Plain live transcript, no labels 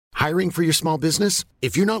Hiring for your small business?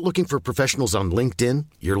 If you're not looking for professionals on LinkedIn,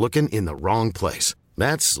 you're looking in the wrong place.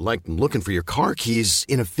 That's like looking for your car keys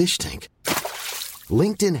in a fish tank.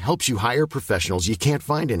 LinkedIn helps you hire professionals you can't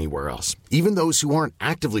find anywhere else, even those who aren't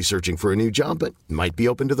actively searching for a new job but might be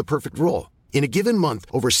open to the perfect role. In a given month,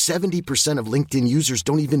 over 70% of LinkedIn users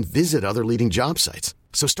don't even visit other leading job sites.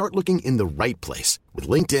 So start looking in the right place. With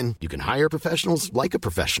LinkedIn, you can hire professionals like a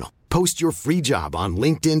professional. Post your free job on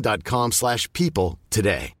linkedin.com/people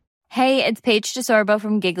today. Hey, it's Paige DeSorbo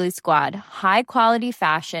from Giggly Squad. High quality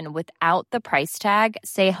fashion without the price tag.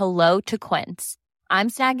 Say hello to Quince. I'm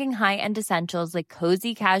snagging high-end essentials like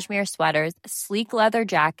cozy cashmere sweaters, sleek leather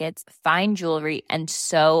jackets, fine jewelry, and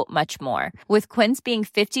so much more. With Quince being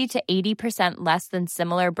 50 to 80% less than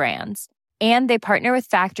similar brands. And they partner with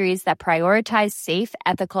factories that prioritize safe,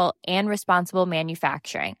 ethical, and responsible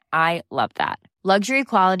manufacturing. I love that. Luxury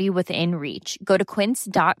quality within reach. Go to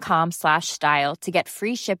quince.com/style to get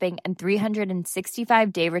free shipping and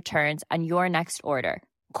 365-day returns on your next order.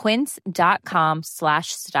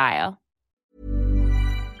 Quince.com/style.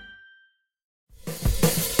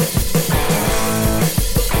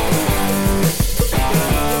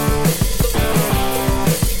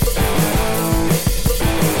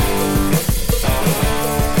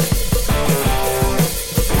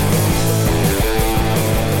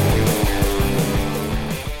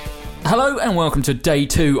 Hello and welcome to day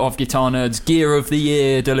 2 of Guitar Nerd's Gear of the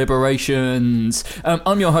Year deliberations.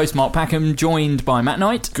 I'm your host Mark Packham, joined by Matt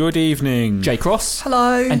Knight. Good evening. Jay Cross.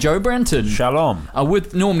 Hello. And Joe Branton. Shalom. I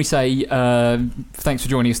would normally say thanks for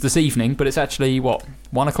joining us this evening, but it's actually,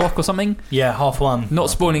 1 o'clock or something? Yeah, 1:30. Not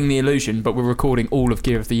spoiling the illusion, but we're recording all of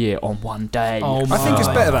Gear of the Year on one day. Oh my I think it's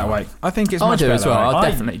better that way. I think it's much better as well. that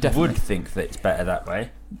way. Definitely. would think that it's better that way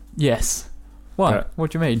Yes. What? Yeah.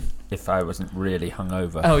 What do you mean? if I wasn't really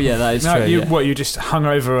hungover. Oh yeah, that is true. You're just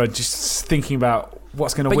hungover and just thinking about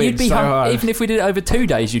what's going to win. You'd be even if we did it over 2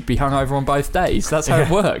 days, you'd be hungover on both days. That's how it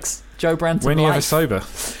works. Joe Branton. When are you ever sober?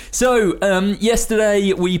 So,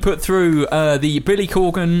 yesterday we put through the Billy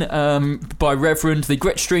Corgan by Reverend, the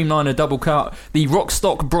Gretsch Streamliner double cut, the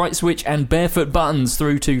Rockstock Bright Switch and Barefoot Buttons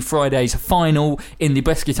through to Friday's final in the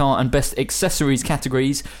Best Guitar and Best Accessories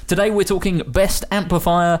categories. Today we're talking Best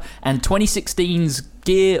Amplifier and 2016's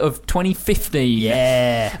Gear of 2015.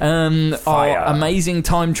 Yeah. Our amazing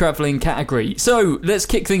time-travelling category. So, let's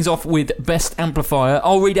kick things off with Best Amplifier.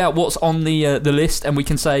 I'll read out what's on the list and we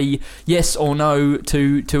can say yes or no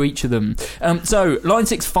to each of them. So, Line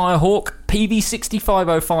 6 Firehawk,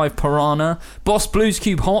 PV6505 Piranha, Boss Blues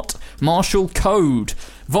Cube Hot, Marshall Code,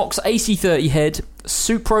 Vox AC30 Head,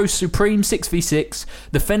 Supro Supreme 6v6,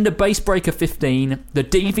 the Fender Bassbreaker 15, the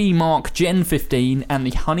DV Mark Gen 15, and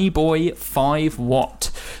the Honey Boy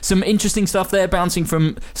 5W. Some interesting stuff there, bouncing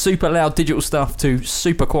from super loud digital stuff to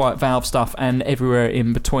super quiet valve stuff and everywhere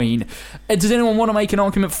in between. Does anyone want to make an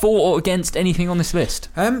argument for or against anything on this list?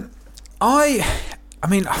 I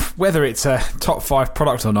mean, whether it's a top 5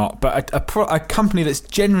 product or not, but a company that's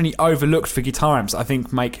generally overlooked for guitar amps, I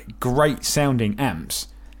think, make great sounding amps.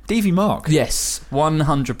 DV Mark. Yes,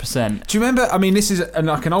 100%. Do you remember? I mean, this is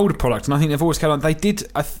like an older product, and I think they've always carried on. They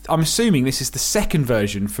did. I'm assuming this is the second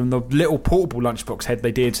version from the little portable lunchbox head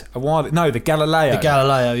they did a while. No, the Galileo. The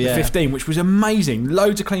Galileo, yeah. The 15, which was amazing.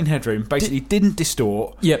 Loads of clean headroom. Basically, didn't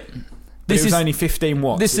distort. Yep. This is only 15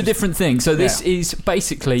 watts. This is a different thing. So this is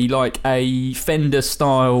basically like a Fender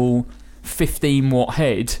style 15 watt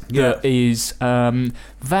head that is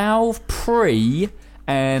valve pre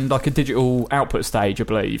and like a digital output stage, I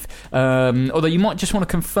believe. Although you might just want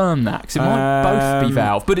to confirm that because it might both be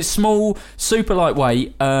valve. But it's small, super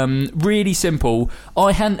lightweight, really simple.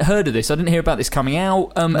 I hadn't heard of this. I didn't hear about this coming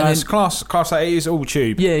out. It's class A. It is all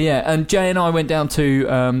tube. Yeah. And Jay and I went down to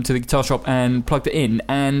the guitar shop and plugged it in,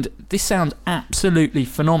 and this sounds absolutely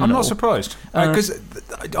phenomenal. I'm not surprised because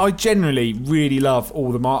I generally really love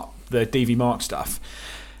all the DV Mark stuff,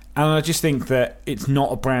 and I just think that it's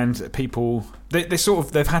not a brand that people.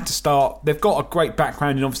 They've had to start. They've got a great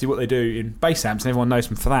background in obviously what they do in bass amps, and everyone knows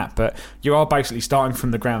them for that. But you are basically starting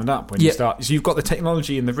from the ground up when you start. So you've got the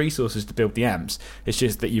technology and the resources to build the amps. It's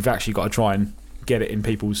just that you've actually got to try and get it in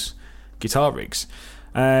people's guitar rigs.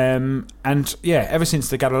 And yeah, ever since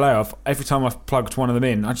the Galileo, every time I've plugged one of them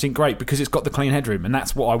in, I just think great because it's got the clean headroom, and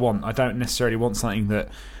that's what I want. I don't necessarily want something that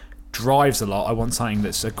drives a lot. I want something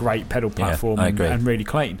that's a great pedal platform and really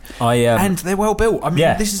clean. And they're well built. I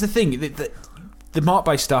mean, this is the thing. The Mark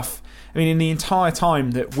bass stuff, I mean, in the entire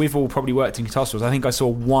time that we've all probably worked in guitar stores, I think I saw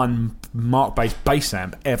one Mark bass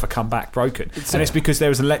amp ever come back broken. And it's because there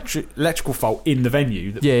was an electrical fault in the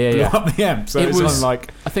venue that blew up the amp. So it was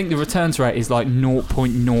like, I think the returns rate is like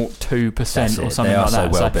 0.02% or something like that. They are so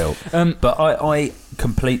well built. But I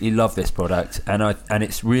completely love this product, and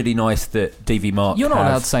it's really nice that DV Mark. You're not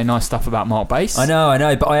allowed to say nice stuff about Mark Bass. I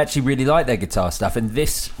know, but I actually really like their guitar stuff, and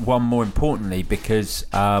this one more importantly because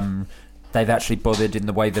they've actually bothered in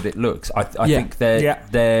the way that it looks. I think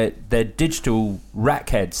their digital rack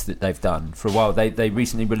heads that they've done for a while. They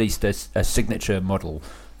recently released a signature model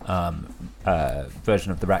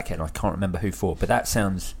version of the rack head. I can't remember who for, but that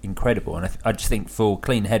sounds incredible. And I just think for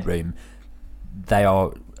Clean Headroom, they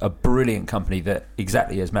are a brilliant company that,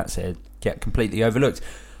 exactly as Matt said, get completely overlooked.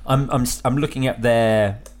 I'm looking at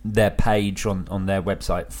their page on their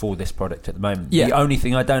website for this product at the moment. The only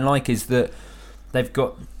thing I don't like is that they've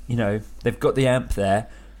got the amp there,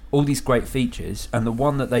 all these great features, and the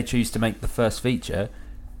one that they choose to make the first feature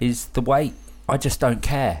is the weight. I just don't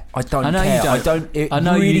care. I don't care. It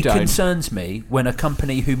really concerns me when a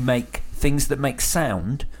company who make things that make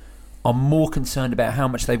sound are more concerned about how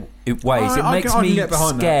much it weighs. It makes me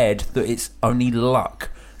scared that it's only luck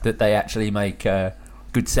that they actually make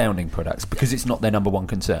good sounding products, because it's not their number one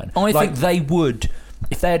concern. I think they would,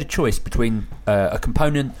 if they had a choice between a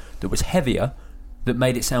component that was heavier that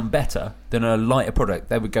made it sound better than a lighter product,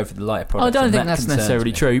 they would go for the lighter product. I don't think that's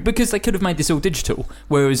necessarily true, because they could have made this all digital,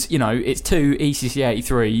 whereas it's 2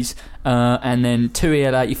 ECC83s and then 2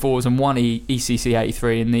 EL84s and 1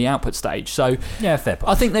 ECC83 in the output stage. So yeah, fair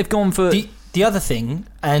point. I think they've gone for the other thing,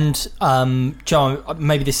 and John,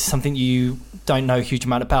 maybe this is something you don't know a huge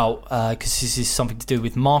amount about, because this is something to do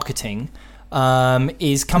with marketing,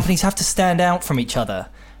 is companies have to stand out from each other.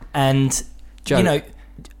 And Joe,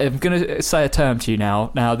 I'm going to say a term to you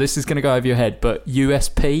now. Now, this is going to go over your head, but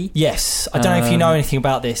USP? Yes. I don't know if you know anything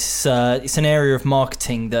about this. It's an area of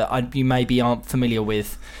marketing that you maybe aren't familiar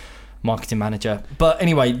with, marketing manager. But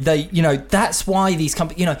anyway, that's why these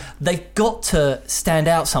companies, they've got to stand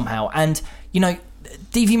out somehow. And,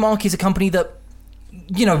 DV Mark is a company that,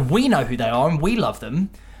 we know who they are and we love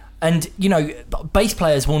them. And, bass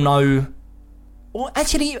players will know. Well,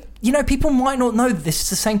 actually, people might not know that this is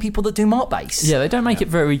the same people that do Mark Bass. Yeah, they don't make it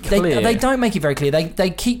very clear. They don't make it very clear. They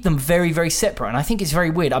keep them very, very separate, and I think it's very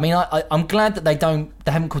weird. I mean, I'm glad that they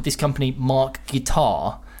haven't called this company Mark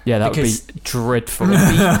Guitar. Yeah, that would be dreadful. It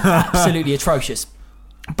would be absolutely atrocious.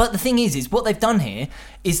 But the thing is what they've done here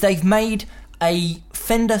is they've made a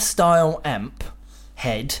Fender-style amp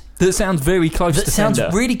head that sounds very close to Fender. That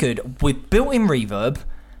sounds really good with built-in reverb,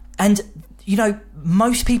 and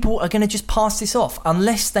most people are going to just pass this off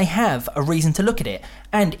unless they have a reason to look at it.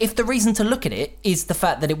 And if the reason to look at it is the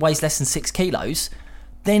fact that it weighs less than 6 kilos,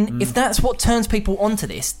 then if that's what turns people onto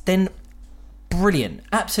this, then brilliant,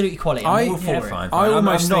 absolutely quality. I'm all for it. Fine.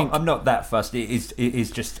 I'm not that fussed. It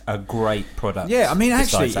is just a great product. Yeah, I mean,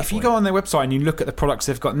 actually, if you go on their website and you look at the products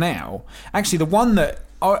they've got now, actually, the one that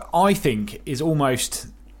I think is almost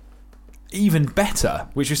even better,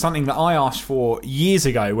 which was something that I asked for years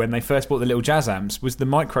ago when they first bought the little jazz amps, was the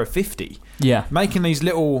Micro 50. Yeah. Making these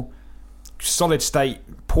little solid state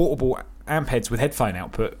portable amp heads with headphone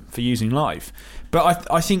output for using live. But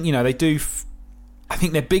I think, they do... I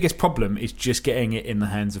think their biggest problem is just getting it in the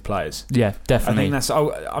hands of players. Yeah, definitely. I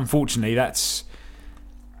think unfortunately, that's,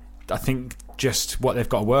 I think, just what they've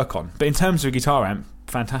got to work on. But in terms of a guitar amp,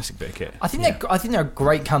 fantastic bit of kit. I think they're a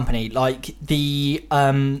great company. Like the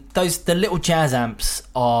little jazz amps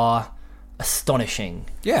are astonishing.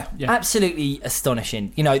 Yeah. Absolutely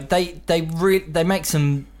astonishing. They make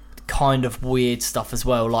some kind of weird stuff as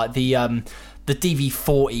well. Like the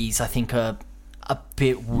DV40s, I think are a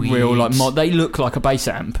bit weird. They look like a bass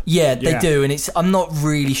amp. Yeah, they do, and I'm not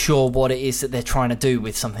really sure what it is that they're trying to do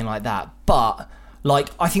with something like that, but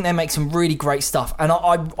I think they make some really great stuff, and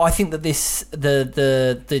I think that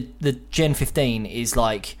the Gen 15 is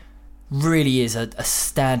really is a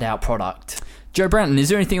standout product. Joe Branton, is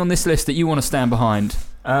there anything on this list that you want to stand behind?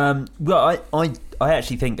 Well, I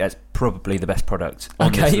actually think that's probably the best product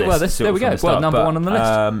on this list. Well, there we go. Number one on the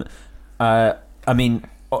list. I mean,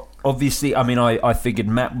 obviously, I figured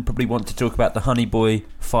Matt would probably want to talk about the Honey Boy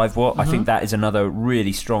 5 watt. I think that is another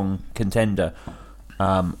really strong contender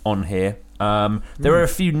on here. There are a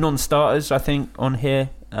few non-starters, I think, on here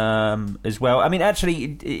as well. I mean,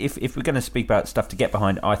 actually, if we're going to speak about stuff to get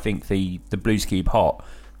behind, I think the Blues Cube Hot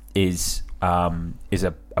is a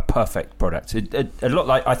perfect product. A lot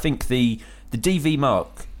like, I think the DV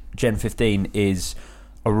Mark Gen 15 is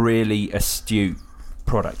a really astute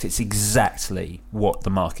product. It's exactly what the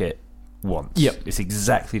market wants. Yep. It's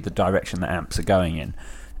exactly the direction that amps are going in.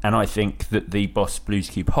 And I think that the Boss Blues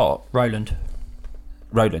Cube Hot... Roland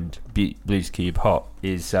Blues Cube Hot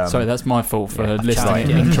is... sorry, that's my fault for listing it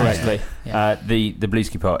incorrectly. The Blues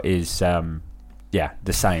Cube Hot is... the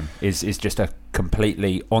same. Is just a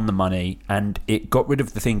completely on the money, and it got rid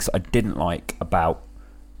of the things I didn't like about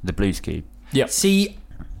the Blues Cube. Yep. See,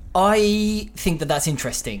 I think that that's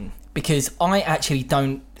interesting because I actually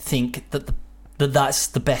don't think that that's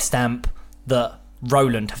the best amp that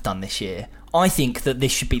Roland have done this year. I think that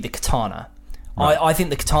this should be the Katana. Right. I think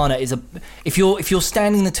the Katana is if you're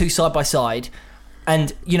standing the two side by side,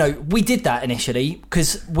 and you know we did that initially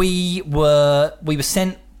because we were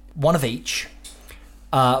sent one of each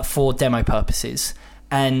for demo purposes,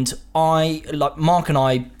 and Mark and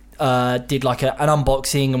I did like an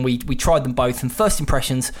unboxing, and we tried them both. And first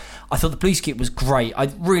impressions, I thought the Blues Cube was great. I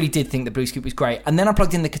really did think the Blues Cube was great. And then I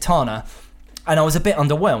plugged in the Katana, and I was a bit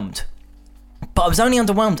underwhelmed. But I was only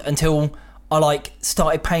underwhelmed until I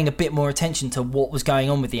started paying a bit more attention to what was going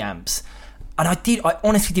on with the amps, and I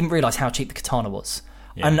honestly didn't realise how cheap the Katana was.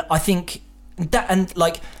 Yeah. And I think that, and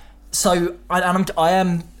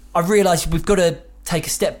I realised we've got to take a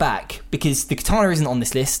step back because the Katana isn't on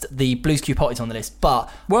this list, the Blues Cube Hot is on the list,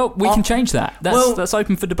 but we can change that. That's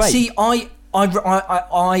open for debate. See, I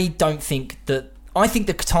don't think that. I think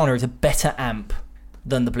the Katana is a better amp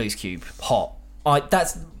than the Blues Cube Hot.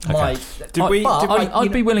 That's my.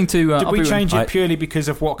 I'd be willing to. Did we change it purely because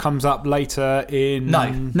of what comes up later in? No,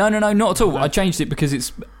 not at all. I changed it because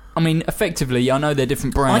it's. I mean, effectively, I know they're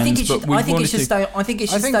different brands. I think it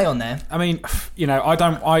should stay on there. I mean,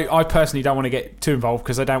 I personally don't want to get too involved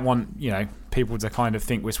because I don't want people to kind of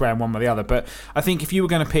think we're swearing one way or the other. But I think if you were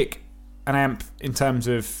going to pick an amp in terms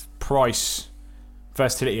of price,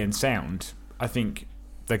 versatility, and sound, I think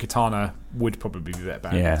the Katana would probably be that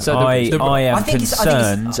bad. Yeah, so I am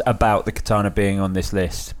concerned about the Katana being on this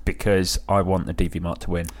list because I want the DV Mark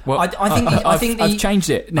to win. Well, I've changed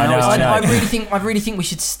it now. I really think we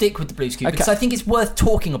should stick with the Blues Cube because I think it's worth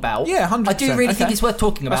talking about. Yeah, 100%. I do really think it's worth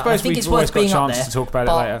talking about. I think it's worth being up there. To talk about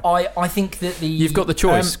it later. I think that you've got the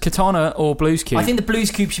choice: Katana or Blues Cube. I think the Blues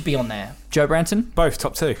Cube should be on there. Joe Branton, both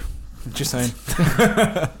top two. Just saying.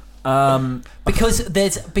 Because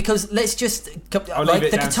let's just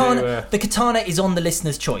the Katana is on the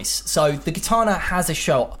listener's choice, so the Katana has a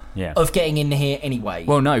shot of getting in here anyway.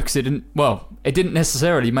 Well, no, because it didn't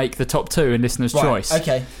necessarily make the top two in listener's choice.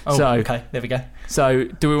 Okay. Okay, there we go. So,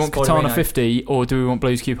 do we want Katana 50 or do we want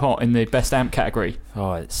Blues Cube Hot in the best amp category?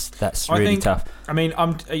 Oh, that's really tough. I mean,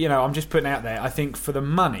 I'm just putting it out there. I think for the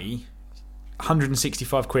money,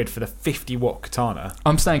 165 quid for the 50 watt Katana.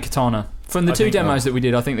 I'm saying Katana. From the two demos that we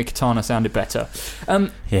did, I think the Katana sounded better.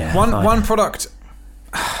 One product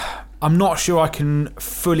I'm not sure I can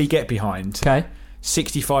fully get behind. Okay.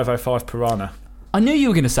 6505 Piranha. I knew you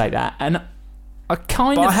were going to say that, and I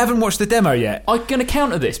haven't watched the demo yet. I'm going to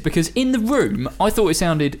counter this because in the room, I thought it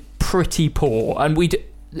sounded pretty poor, and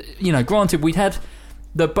granted, we'd had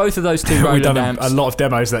both of those two Roland amps. A lot of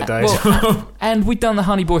demos that day. And we'd done the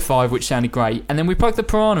Honey Boy 5, which sounded great, and then we plugged the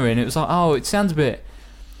Piranha in. It was like, oh, it sounds a bit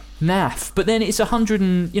naff, but then it's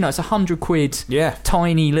 100 quid,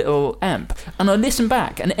 tiny little amp. And I listened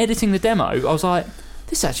back and editing the demo, I was like,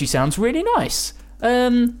 this actually sounds really nice.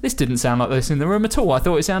 This didn't sound like this in the room at all. I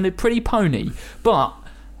thought it sounded pretty pony, but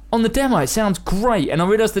on the demo it sounds great. And I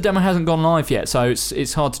realise the demo hasn't gone live yet, so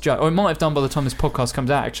it's hard to judge. Or it might have done by the time this podcast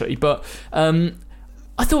comes out, actually. But I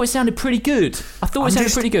thought it sounded pretty good.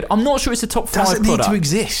 I'm not sure it's a top 5 product. Does it need to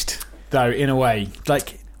exist, though, in a way?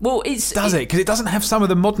 Well, does it? Because it doesn't have some of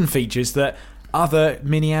the modern features that other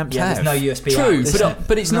mini amps have. There's no USB. True,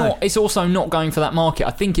 but it's not. It's also not going for that market. I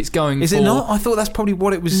think it's going. Is it not? I thought that's probably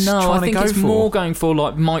what it was. No, I think it's more going for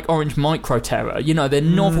like Orange Micro Terror. They're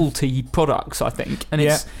novelty products. I think, and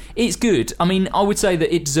it's good. I mean, I would say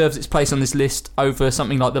that it deserves its place on this list over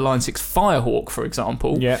something like the Line 6 Firehawk, for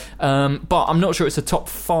example. Yeah. But I'm not sure it's a top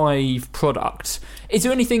 5 product. Is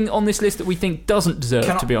there anything on this list that we think doesn't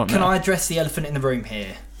deserve to be on there? Can I address the elephant in the room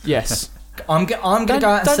here? Yes. I'm going to go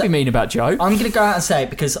out and don't be mean about Joe. I'm going to go out and say it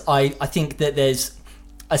because I think that there's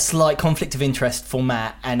a slight conflict of interest for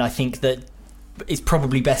Matt, and I think that it's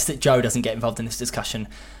probably best that Joe doesn't get involved in this discussion.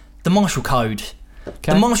 The Marshall Code.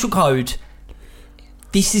 Okay. The Marshall Code.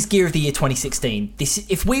 This is Gear of the Year 2016.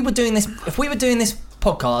 If we were doing this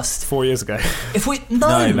podcast 4 years ago. If we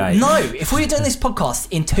were doing this podcast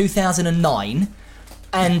in 2009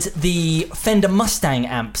 and the Fender Mustang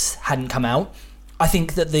amps hadn't come out, I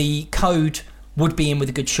think that the Code would be in with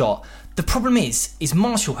a good shot. The problem is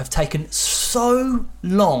Marshall have taken so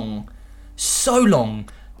long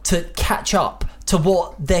to catch up to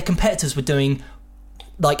what their competitors were doing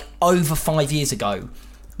like over 5 years ago.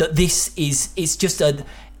 That this is it's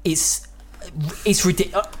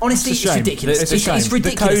ridiculous. Honestly, it's ridiculous. It's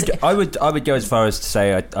ridiculous. The Code, I would go as far as to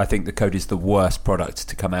say I think the Code is the worst product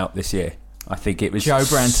to come out this year. I think it was Joe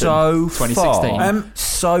Branton, so 2016.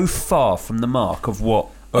 So far from the mark of what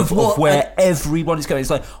of where everyone is going. It's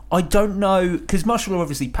like, I don't know, because Marshall are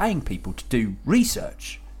obviously paying people to do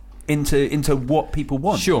research into what people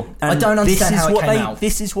want. Sure. And I don't understand how it came out.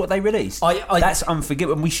 This is what they released. That's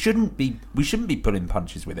unforgivable. We shouldn't be pulling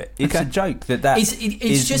punches with it. It's a joke that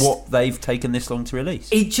is just what they've taken this long to release.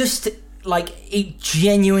 It just, it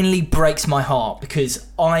genuinely breaks my heart, because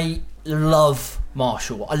I love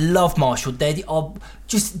Marshall. I love Marshall. They are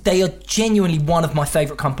genuinely one of my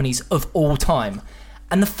favourite companies of all time.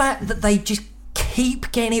 And the fact that they just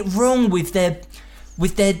keep getting it wrong with their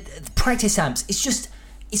practice amps,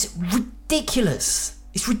 it's ridiculous.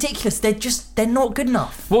 It's ridiculous. They're not good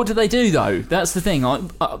enough. What do they do though? That's the thing.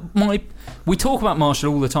 We talk about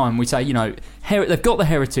Marshall all the time. We say, they've got the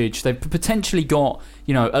heritage. They've potentially got,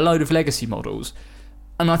 a load of legacy models.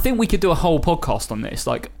 And I think we could do a whole podcast on this.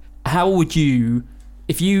 Like, how would you,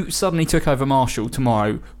 if you suddenly took over Marshall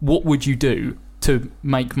tomorrow, what would you do to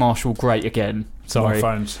make Marshall great again? Sorry.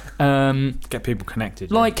 More phones. Get people connected.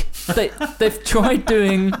 They've tried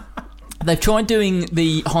doing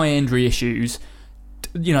the high-end reissues.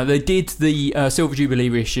 They did the Silver Jubilee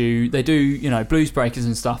reissue. They do, Blues Breakers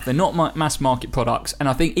and stuff. They're not mass market products. And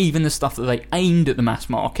I think even the stuff that they aimed at the mass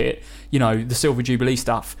market, the Silver Jubilee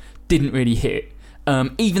stuff, didn't really hit.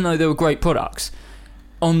 Even though they were great products.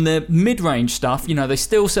 On the mid-range stuff, they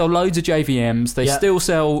still sell loads of JVMs. They still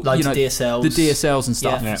sell loads of DSLs. The DSLs and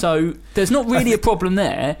stuff. Yeah. So there's not really a problem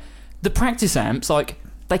there. The practice amps,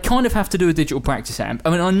 they kind of have to do a digital practice amp.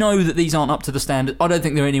 I mean, I know that these aren't up to the standard. I don't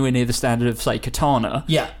think they're anywhere near the standard of, say, Katana.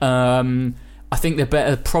 Yeah. I think they're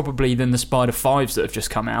better probably than the Spider 5s that have just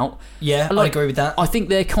come out. Yeah, I agree with that. I think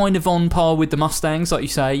they're kind of on par with the Mustangs, like you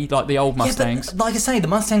say, like the old Mustangs. Yeah, but like I say, the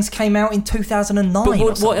Mustangs came out in 2009.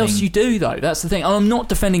 But what else do you do, though? That's the thing. I'm not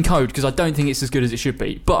defending Code because I don't think it's as good as it should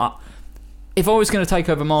be. But if I was going to take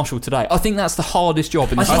over Marshall today, I think that's the hardest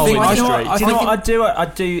job in this whole industry.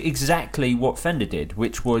 I'd do exactly what Fender did,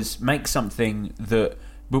 which was make something that,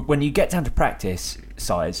 but when you get down to practice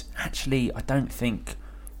size, actually, I don't think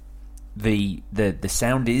the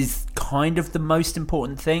sound is kind of the most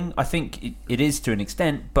important thing. I think it is to an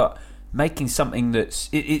extent, but making something that's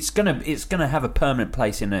it's gonna have a permanent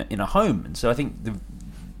place in a home, and so I think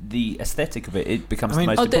the aesthetic of it becomes the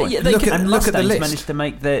most important. Look at the list. Managed to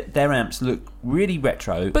make their amps look really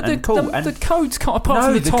retro and cool. The Code's apart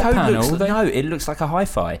from the top panel. It looks like a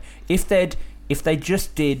hi-fi. If they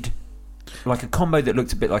just did like a combo that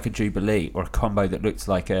looked a bit like a Jubilee, or a combo that looked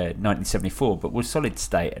like a 1974 but was solid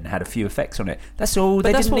state and had a few effects on it, that's all.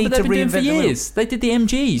 They didn't need to reinvent for years. They did the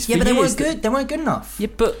MGs. Yeah, but they weren't good. They weren't good enough. Yeah,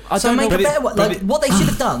 but I so don't make know. a better one. What they should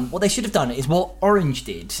have done. What they should have done is what Orange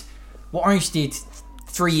did. What Orange did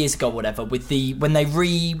 3 years ago, whatever, with when they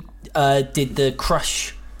did the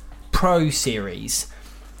Crush Pro series,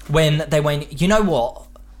 when they went, you know what,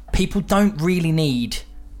 people don't really need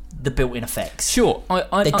the built-in effects. Sure,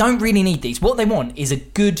 they don't really need these. What they want is a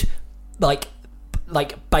good, like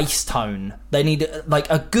bass tone. They need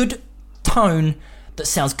a good tone that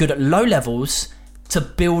sounds good at low levels to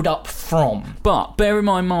build up from. But bear in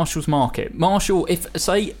mind Marshall's market. Marshall, if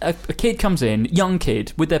say a kid comes in, young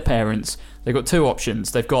kid with their parents, they've got two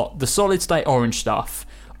options. They've got the solid state Orange stuff,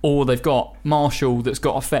 or they've got Marshall that's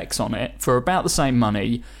got effects on it for about the same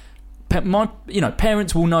money.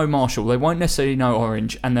 Parents will know Marshall. They won't necessarily know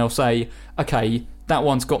Orange, and they'll say, okay, that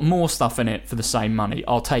one's got more stuff in it for the same money.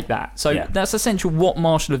 I'll take that. So that's essentially what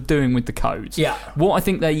Marshall are doing with the codes. Yeah. What I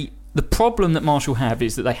think the problem that Marshall have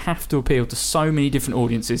is that they have to appeal to so many different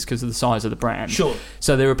audiences because of the size of the brand. Sure.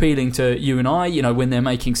 So they're appealing to you and I, when they're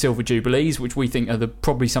making Silver Jubilees, which we think are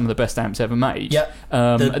probably some of the best amps ever made. Yeah.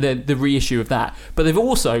 The reissue of that. But they've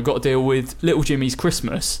also got to deal with Little Jimmy's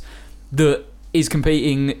Christmas that is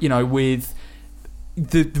competing, with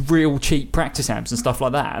the real cheap practice amps and stuff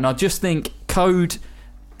like that. And I just think Code,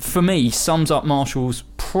 for me, sums up Marshall's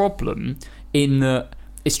problem in that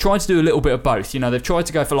it's tried to do a little bit of both. They've tried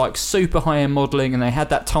to go for super high-end modelling, and they had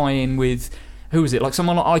that tie-in with, who was it? Like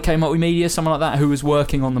someone like IK Multimedia, someone like that, who was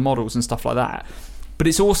working on the models and stuff like that. But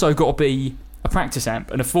it's also got to be a practice amp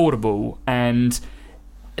and affordable, and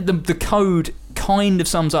the Code kind of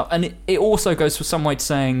sums up, and it also goes for some way to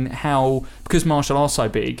saying how, because Marshall are so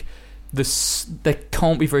big, they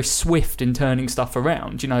can't be very swift in turning stuff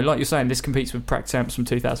around. Like you're saying, this competes with practice amps from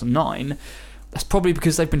 2009. That's probably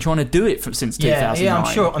because they've been trying to do it since 2009. Yeah,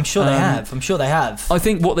 I'm sure they have. I'm sure they have. I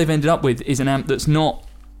think what they've ended up with is an amp that's not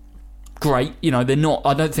great. They're not.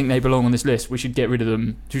 I don't think they belong on this list. We should get rid of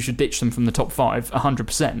them. We should ditch them from the top 5,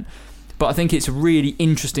 100%. But I think it's a really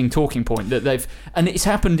interesting talking point that and it's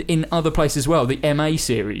happened in other places as well. The MA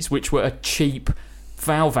series, which were a cheap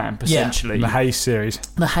valve amp essentially. The Hayes series.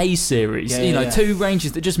 The Hayes series. Two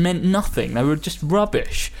ranges that just meant nothing. They were just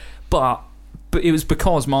rubbish. But it was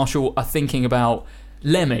because Marshall are thinking about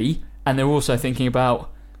Lemmy, and they're also thinking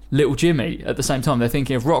about Little Jimmy at the same time. They're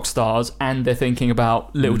thinking of rock stars, and they're thinking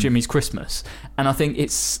about Little Jimmy's Christmas. And I think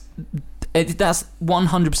that's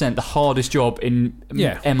 100% the hardest job in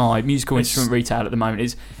MI, musical instrument retail at the moment,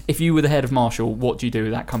 is if you were the head of Marshall, what do you do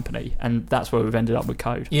with that company? And that's where we've ended up with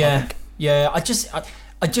Code. Yeah,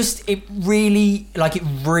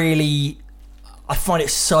 I find it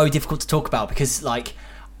so difficult to talk about because like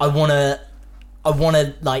I want to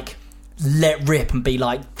like let rip and be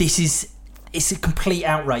like, it's a complete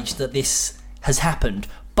outrage that this has happened.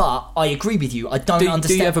 But I agree with you. I don't understand.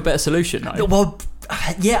 Do you have a better solution though? Well,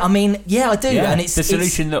 yeah, I mean, yeah, I do. Yeah, and it's the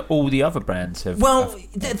solution that all the other brands have. Well,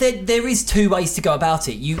 there is two ways to go about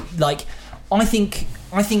it. You like, I think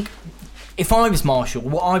if I was Marshall,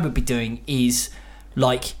 what I would be doing is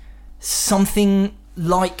like something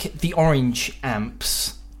like the Orange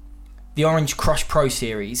amps, the Orange Crush Pro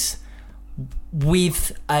series,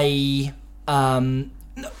 with a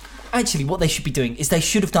actually what they should be doing is they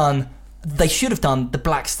should have done the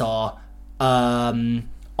Black Star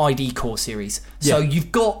ID Core series. So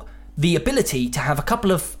you've got the ability to have a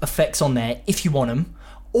couple of effects on there if you want them,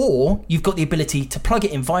 or you've got the ability to plug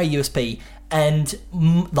it in via USB and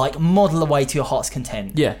like model away to your heart's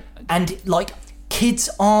content. Yeah. And like, kids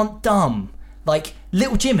aren't dumb. Like,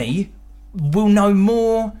 Little Jimmy will know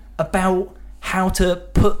more about how to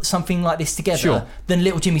put something like this together than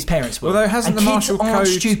Little Jimmy's parents will. Although hasn't the Marshall kids aren't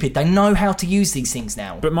Code stupid? They know how to use these things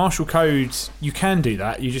now. But Marshall Code, you can do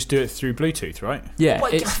that. You just do it through Bluetooth, right? Yeah,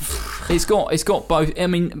 it's got both. I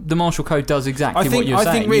mean, the Marshall Code does exactly what you're saying.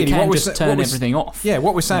 I think really, you can just turn everything off. Yeah,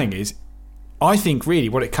 what we're saying is, I think really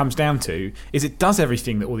what it comes down to is it does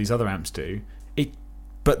everything that all these other amps do,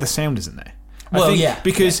 but the sound isn't there.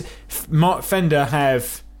 Because Fender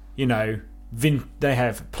have, they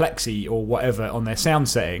have Plexi or whatever on their sound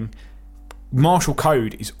setting. Marshall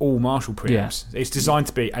Code is all Marshall preamps. Yeah. It's designed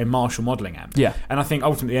to be a Marshall modelling amp. Yeah. And I think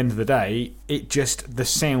ultimately at the end of the day, the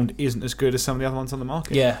sound isn't as good as some of the other ones on the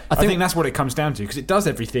market. Yeah. I think that's what it comes down to, because it does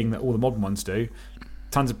everything that all the modern ones do.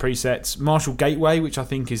 Tons of presets. Marshall Gateway, which I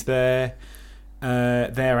think is their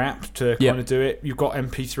app to kind of do it. You've got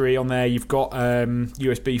MP3 on there. You've got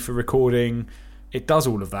USB for recording. It does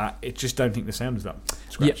all of that. It just don't think the sound is up to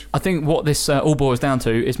scratch. Yeah, I think what this all boils down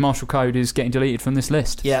to is Marshall Code is getting deleted from this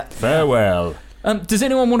list. Yeah. Farewell. Does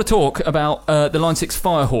anyone want to talk about the Line 6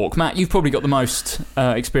 Firehawk? Matt, you've probably got the most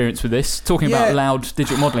experience with this. Talking about loud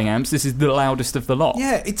digital modelling amps, this is the loudest of the lot.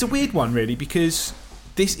 Yeah, it's a weird one, really, because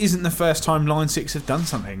this isn't the first time Line 6 have done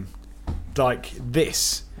something like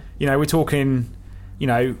this. We're talking...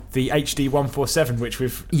 the HD 147, which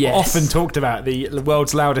we've often talked about, the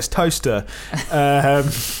world's loudest toaster,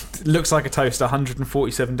 looks like a toaster,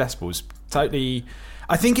 147 decibels. Totally,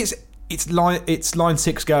 I think it's Line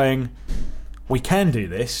 6 going, we can do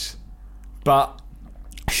this, but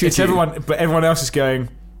everyone else is going,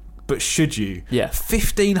 but should you? Yeah,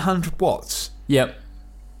 1,500 watts. Yep.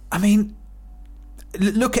 I mean,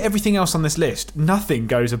 look at everything else on this list. Nothing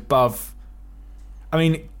goes above. I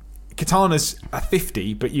mean, Katana's a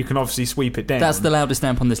 50, but you can obviously sweep it down. That's the loudest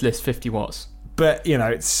amp on this list, 50 watts. But,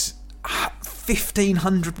 it's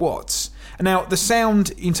 1,500 watts. And now, the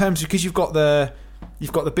sound, in terms of... Because you've got the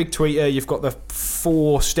big tweeter, you've got the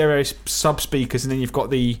 4 stereo sub-speakers, and then you've got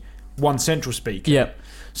the 1 central speaker. Yep.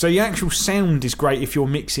 So the actual sound is great if you're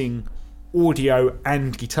mixing audio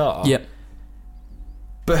and guitar. Yep.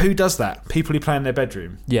 But who does that? People who play in their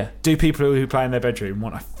bedroom. Yeah. Do people who play in their bedroom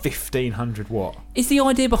want a 1,500 watt? Is the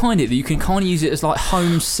idea behind it that you can kind of use it as like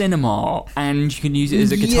home cinema, and you can use it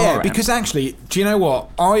as a guitar amp? Because actually, do you know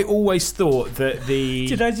what? I always thought that the...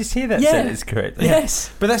 Did I just hear that sentence correctly?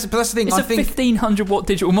 Yes. But that's the thing. It's a 1,500 watt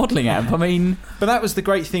digital modelling amp. I mean... But that was the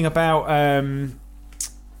great thing about... what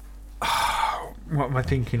am I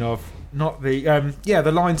thinking of? Not the...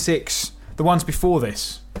 the Line 6, the ones before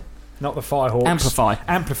this. Not the Firehawks.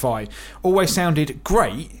 Amplify. Always sounded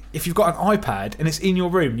great if you've got an iPad and it's in your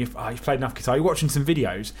room. You've played enough guitar. You're watching some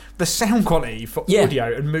videos. The sound quality for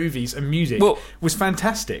audio and movies and music was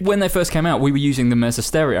fantastic. When they first came out, we were using them as a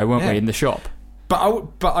stereo, weren't we, in the shop? But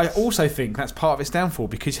I also think that's part of its downfall,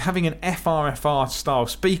 because having an FR style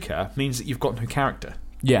speaker means that you've got no character.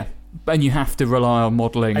 Yeah, and you have to rely on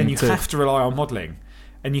modelling. And you have to rely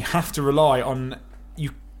on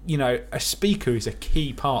a speaker is a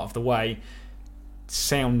key part of the way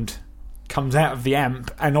sound comes out of the amp,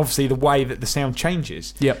 and obviously the way that the sound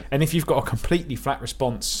changes. Yep. And if you've got a completely flat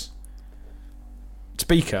response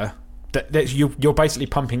speaker, you're basically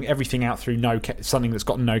pumping everything out through something that's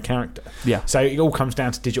got no character. Yeah. So it all comes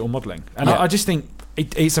down to digital modelling, and Yeah. I just think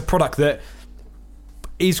it's a product that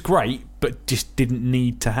is great, but just didn't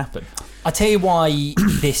need to happen. I tell you why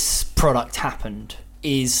this product happened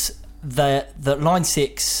is that Line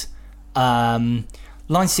 6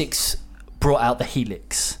 brought out the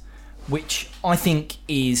Helix, which I think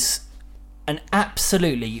is an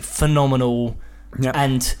absolutely phenomenal Yeah.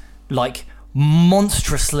 and like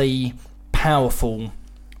monstrously powerful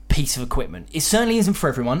piece of equipment. It certainly isn't for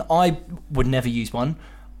everyone. I would never use one.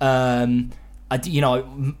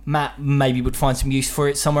 Matt maybe would find some use for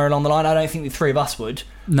it somewhere along the line. I don't think the three of us would.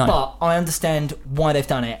 No. But I understand why they've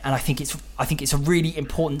done it, and I think it's a really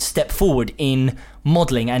important step forward in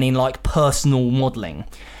modelling and in like personal modelling.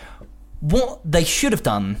 What they should have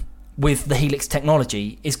done with the Helix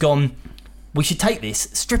technology is gone, we should take this,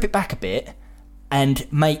 strip it back a bit, and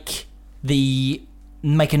make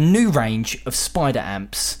a new range of Spider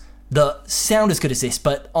amps that sound as good as this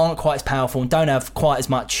but aren't quite as powerful and don't have quite as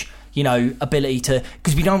much, ability to,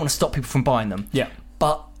 because we don't want to stop people from buying them. Yeah.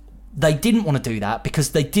 But they didn't want to do that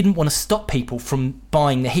because they didn't want to stop people from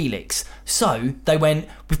buying the Helix. So they went,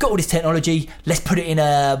 we've got all this technology, let's put it in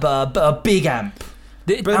a big amp.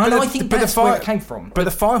 I think that's where it came from. But the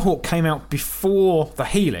Firehawk came out before the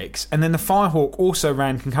Helix, and then the Firehawk also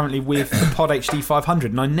ran concurrently with the Pod HD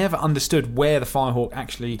 500, and I never understood where the Firehawk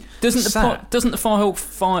actually Doesn't sat. the Firehawk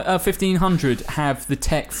 1500 have the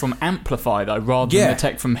tech from Amplify though, rather than the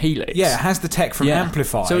tech from Helix? Yeah, it has the tech from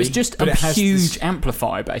Amplify. So it's just but a it has huge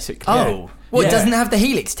amplifier, basically. Oh, well, it doesn't have the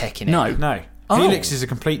Helix tech in it. No. Oh. Helix is a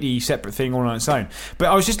completely separate thing all on its own. But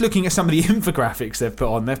I was just looking at some of the infographics they've put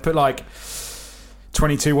on. They've put like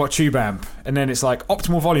 22 watt tube amp, and then it's like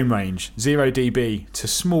optimal volume range 0 dB to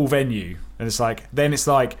small venue, and it's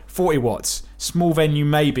like 40 watts small venue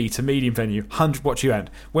maybe to medium venue, 100 watt tube amp.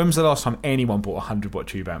 When was the last time anyone bought a 100 watt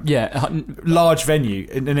tube amp? Yeah. Large venue,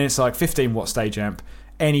 and then it's like 15 watt stage amp,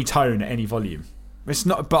 any tone at any volume. It's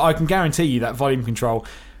not, but I can guarantee you that volume control,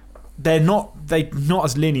 they're not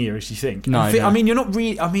as linear as you think. No, I no. mean, you're not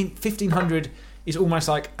really. I mean, 1500 is almost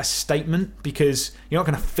like a statement because you're not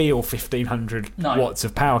going to feel 1500 watts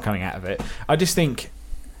of power coming out of it. I just think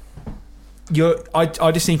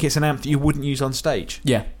I just think it's an amp that you wouldn't use on stage.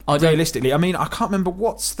 Yeah. Realistically, I mean, I can't remember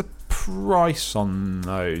what's the price on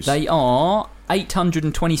those. They are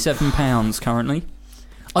 £827 currently.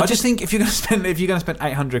 I just think if you're going to spend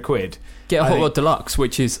 800 quid, get a I Hot think- Rod Deluxe,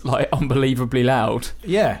 which is like unbelievably loud.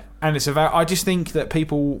 yeah, and it's about. I just think that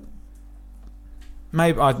people.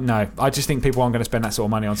 Maybe I just think people aren't going to spend that sort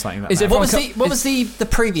of money on something that. Is massive. What was the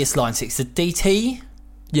previous Line 6? The DT?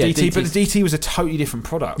 Yeah, DT, but the DT was a totally different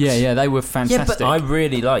product. Yeah, they were fantastic. I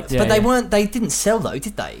really liked it. Yeah, But they didn't sell though,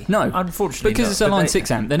 did they? No, Unfortunately, because not. it's a But Line they-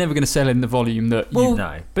 6 amp. They're never going to sell in the volume that you.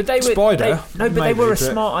 No, but they were Spider, but they maybe, were a but-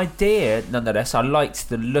 smart idea nonetheless. I liked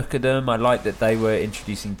the look of them. I liked that they were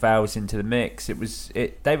introducing valves into the mix.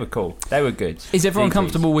 They were cool. They were good. Is everyone DTs.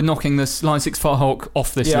 comfortable with knocking this Line 6 Firehawk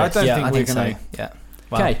off this Yeah, list? I don't I think think we're going so. Yeah.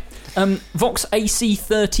 Wow. Okay. Vox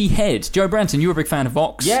AC30 head. Joe Branton, you're a big fan of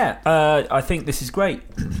Vox. Yeah, I think this is great.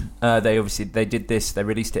 They did this. They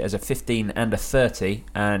released it as a 15 and a 30,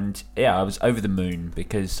 and yeah, I was over the moon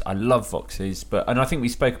because I love Voxes. And I think we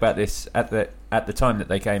spoke about this at the time that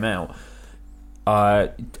they came out. A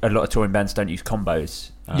lot of touring bands don't use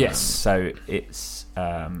combos. Yes. So it's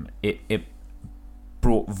it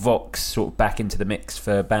brought Vox sort of back into the mix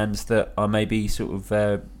for bands that are maybe sort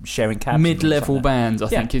of sharing cabs. and Mid-level things like that. bands, I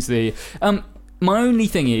think, is the. My only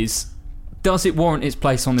thing is, does it warrant its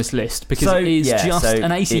place on this list? Because it is just an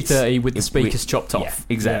AC30 with the speakers chopped off.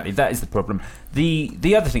 Yeah, exactly. Yeah. That is the problem.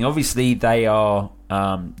 The other thing, obviously, they are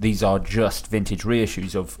these are just vintage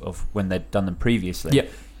reissues of when they'd done them previously.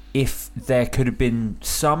 Yep. If there could have been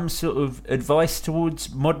some sort of advice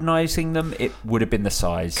towards modernising them, it would have been the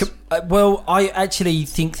size. Well, I actually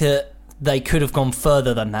think that they could have gone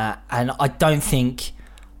further than that, and I don't think,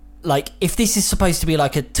 like, if this is supposed to be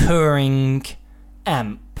like a touring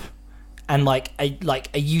amp and like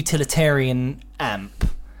a utilitarian amp,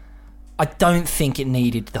 I don't think it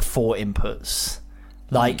needed the 4 inputs.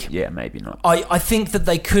 Like, yeah, maybe not. I think that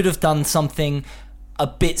they could have done something a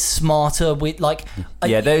bit smarter with, like,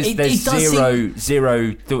 Yeah, there's it does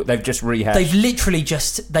zero. They've just rehashed. They've literally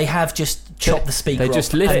just chopped the speaker. They just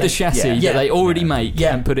off. lift And- the chassis Yeah. that they already make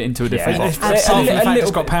Yeah. and put it into a different Yeah. box. Apart Absolutely. from the fact A it's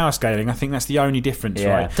little got bit. power scaling, I think that's the only difference, Yeah.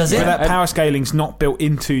 right? Does it? But that Yeah. power scaling's not built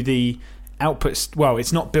into the outputs. Well,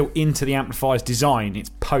 it's not built into the amplifier's design. It's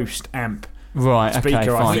post amp. Right, okay,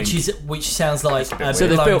 Speaker, I fine. think. which sounds like a So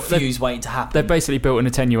they've blown built- fuse waiting to happen. They've basically built an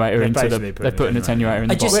attenuator They've into the. basically put They've put an attenuator in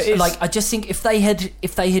the I box. just think if they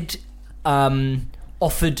had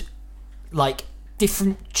offered like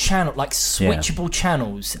different channel, like switchable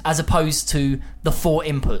channels, as opposed to the 4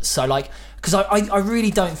 inputs. So like, because I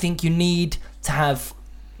really don't think you need to have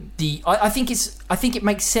I think it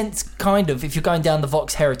makes sense kind of if you're going down the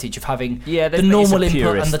Vox heritage of having the normal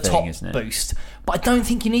input and the top boost, but I don't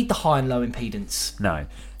think you need the high and low impedance.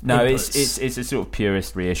 No, it's a sort of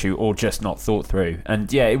purist reissue or just not thought through.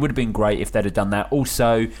 And yeah, it would have been great if they'd have done that.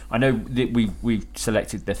 Also, I know that we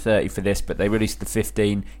selected the 30 for this, but they released the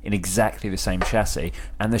 15 in exactly the same chassis,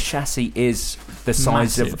 and the chassis is the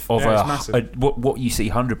size of what you see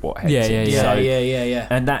 100-watt heads. Yeah.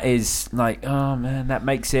 And that is like, oh man, that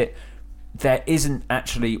makes it. There isn't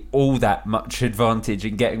actually all that much advantage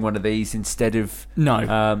in getting one of these instead of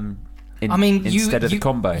instead of the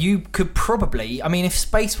combo. You could probably, if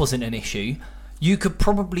space wasn't an issue, you could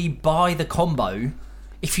probably buy the combo.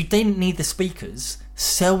 If you didn't need the speakers,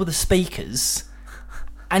 sell the speakers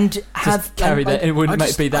and have carry that. It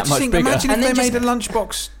wouldn't be that much bigger. Imagine if they made a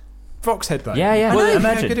lunchbox Vox head though. Yeah. Well,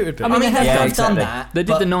 imagine. how good it would be. They've done that. They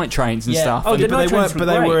did the night trains and stuff. But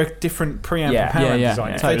they were a different preamp and power amp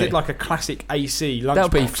design. If they did like a classic AC lunchbox, that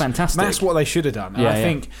would be fantastic. That's what they should have done. And I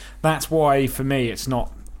think that's why, for me, it's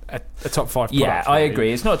not a top 5 product. Yeah, I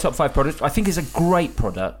agree. It's not a top 5 product. I think it's a great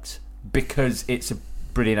product because it's a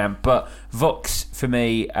brilliant amp. But Vox, for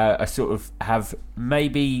me, are sort of have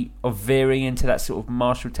maybe of veering into that sort of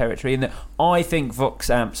Marshall territory. In that I think Vox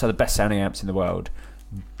amps are the best sounding amps in the world,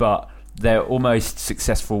 but they're almost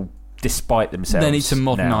successful despite themselves. They need to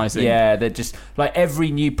modernise it. Yeah, they're just like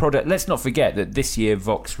every new product. Let's not forget that this year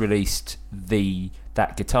Vox released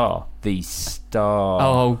that guitar, the Star.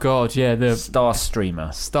 Oh god, yeah, the Star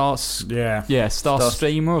Streamer. Star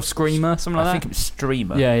Streamer or Screamer, something like that. I think it was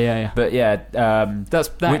Streamer. Yeah. But yeah, that's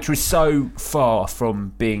which was so far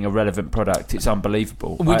from being a relevant product. It's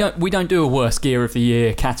unbelievable. We don't do a worst gear of the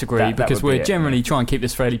year category because we're generally trying to keep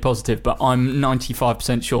this fairly positive. But I'm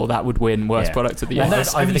 95% sure that would win worst product of the year. And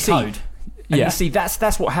that's over the code. And you see,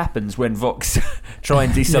 that's what happens when Vox try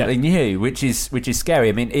and do something new, which is scary.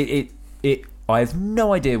 I mean, it. I have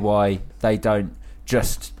no idea why they don't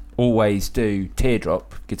just always do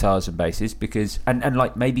teardrop guitars and basses, because and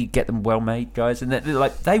like maybe get them well made guys, and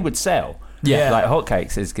they would sell like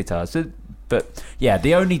hotcakes as guitars. So, but yeah,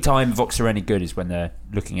 the only time Vox are any good is when they're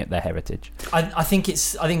looking at their heritage. I think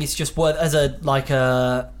it's just worth as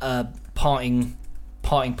a parting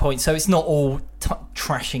point. So it's not all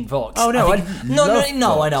trashing Vox. Oh no,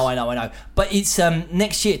 I know. But it's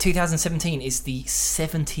next year, 2017, is the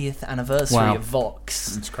 70th anniversary of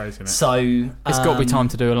Vox. It's crazy, isn't it? So it's got to be time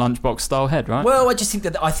to do a lunchbox style head, right? Well, I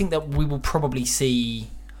think that we will probably see.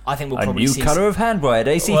 I think we'll a probably new see colour of handwired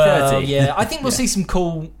AC30. Well, yeah, I think we'll see some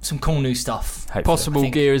cool new stuff. Possible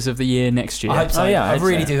gears of the year next year. I hope so. I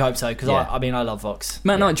really do hope so, because Yeah. I love Vox.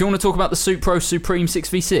 Matt Knight, do you want to talk about the Supro Supreme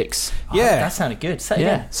 6v6? Yeah, that sounded good. Say it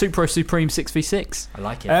again. Supro Supreme 6v6. I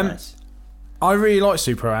like it. Nice. I really like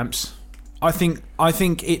Supro amps. I think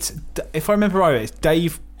it's, if I remember right, it's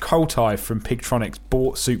Dave Coltai from Pigtronics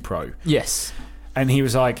bought Supro. Yes. And he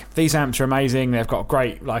was like, these amps are amazing. They've got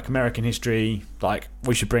great American history. Like,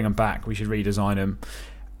 we should bring them back. We should redesign them.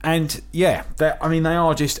 And yeah, they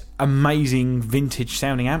are just amazing vintage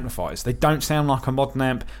sounding amplifiers. They don't sound like a modern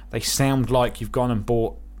amp. They sound like you've gone and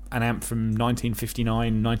bought an amp from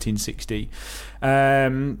 1959, 1960.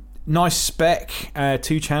 Nice spec,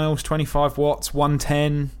 2 channels, 25 watts,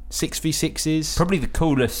 110, 6v6s. Probably the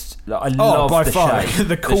coolest. I love by the far shape.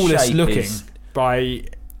 the coolest shape looking is by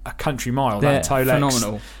a country mile. They're that Tolex.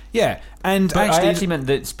 phenomenal. Yeah, and but I actually meant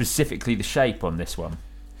that specifically the shape on this one.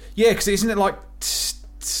 Yeah, because isn't it like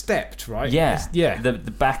stepped, right? Yeah, yeah. The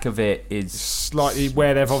back of it is slightly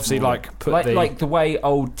where they've obviously put like the way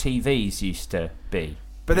old TVs used to be.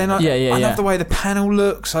 But then I love the way the panel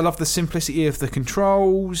looks. I love the simplicity of the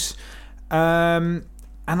controls, and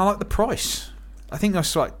I like the price. I think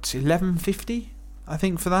that's like $11.50. I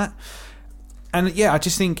think for that, and yeah, I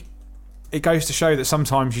just think it goes to show that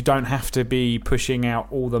sometimes you don't have to be pushing out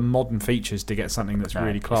all the modern features to get something that's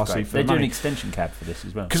really classy. For they do an extension cab for this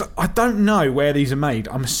as well. Because I don't know where these are made.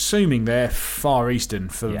 I'm assuming they're Far Eastern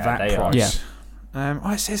for that price.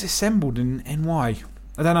 Yeah. It says assembled in NY.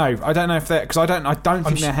 I don't know if they're, because I don't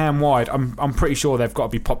think they're ham wired. I'm pretty sure they've got to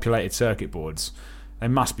be populated circuit boards. They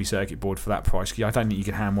must be circuit board for that price. I don't think you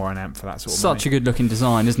can ham wire an amp for that sort of money. Such a good looking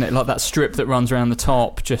design, isn't it? Like that strip that runs around the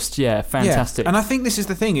top. Just fantastic. Yeah. And I think this is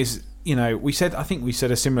the thing is, I think we said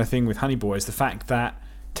a similar thing with Honey Boy, is the fact that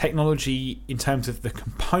technology in terms of the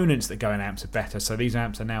components that go in amps are better, so these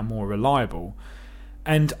amps are now more reliable.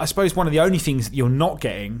 And I suppose one of the only things that you're not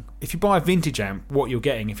getting, if you buy a vintage amp, what you're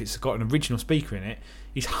getting, if it's got an original speaker in it,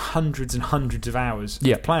 is hundreds and hundreds of hours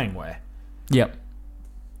of playing wear. Yep.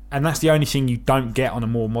 and that's the only thing you don't get on a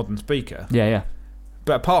more modern speaker. Yeah.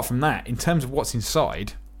 But apart from that, in terms of what's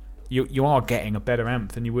inside, you are getting a better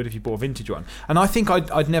amp than you would if you bought a vintage one. And I think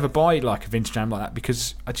I'd never buy like a vintage amp like that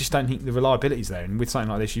because I just don't think the reliability's there. And with something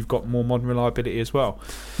like this, you've got more modern reliability as well.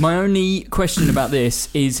 My only question about this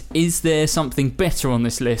is there something better on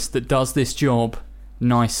this list that does this job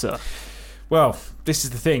nicer? Well, this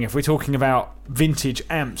is the thing. If we're talking about vintage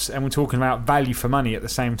amps and we're talking about value for money at the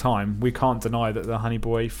same time, we can't deny that the Honey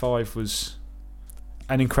Boy 5 was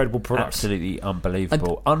an incredible product. Absolutely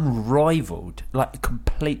unbelievable. Unrivaled. Like,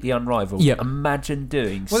 completely unrivaled. Yep. Imagine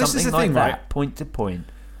doing Well, this is something the like thing, that, right? point to point,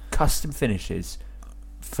 custom finishes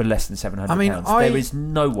for less than £700. I mean, there is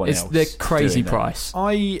no one It's else the crazy doing that. price.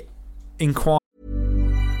 I inquired.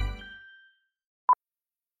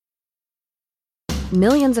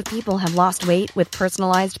 Millions of people have lost weight with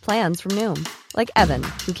personalized plans from Noom. Like Evan,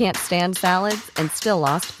 who can't stand salads and still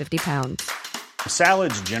lost 50 pounds.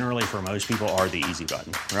 Salads generally for most people are the easy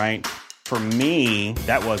button, right? For me,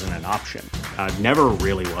 that wasn't an option. I never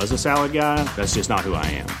really was a salad guy. That's just not who I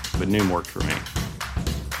am. But Noom worked for me.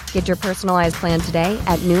 Get your personalized plan today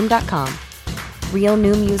at Noom.com. Real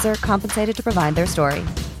Noom user compensated to provide their story.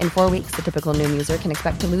 In 4 weeks, the typical Noom user can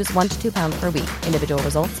expect to lose 1 to 2 pounds per week. Individual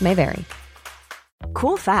results may vary.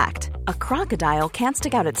 Cool fact, a crocodile can't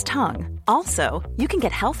stick out its tongue. Also, you can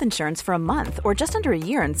get health insurance for a month or just under a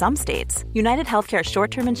year in some states. United Healthcare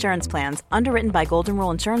short-term insurance plans, underwritten by Golden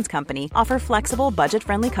Rule Insurance Company, offer flexible,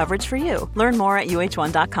 budget-friendly coverage for you. Learn more at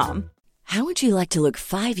UH1.com. How would you like to look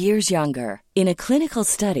 5 years younger? In a clinical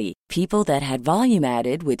study, people that had volume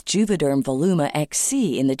added with Juvederm Voluma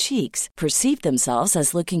XC in the cheeks perceived themselves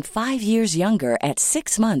as looking 5 years younger at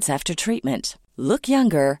 6 months after treatment. Look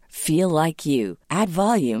younger, feel like you. Add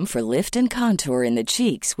volume for lift and contour in the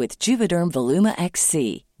cheeks with Juvederm Voluma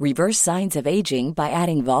XC. Reverse signs of aging by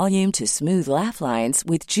adding volume to smooth laugh lines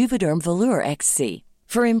with Juvederm Volure XC.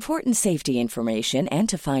 For important safety information and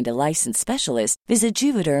to find a licensed specialist, visit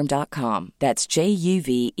Juvederm.com. That's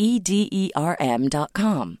JUVEDERM.com.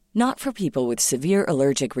 Not for people with severe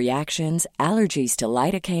allergic reactions, allergies to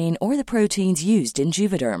lidocaine, or the proteins used in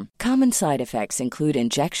Juvederm. Common side effects include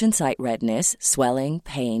injection site redness, swelling,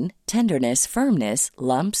 pain, tenderness, firmness,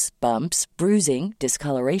 lumps, bumps, bruising,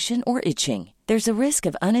 discoloration, or itching. There's a risk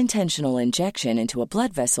of unintentional injection into a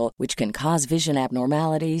blood vessel, which can cause vision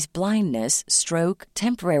abnormalities, blindness, stroke,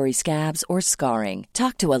 temporary scabs, or scarring.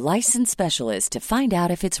 Talk to a licensed specialist to find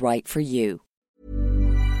out if it's right for you.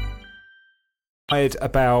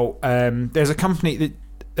 About there was a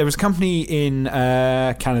company in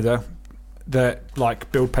Canada that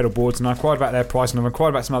like build pedal boards, and I inquired about their price, and I inquired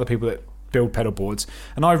about some other people that build pedal boards,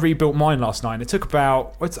 and I rebuilt mine last night, and it took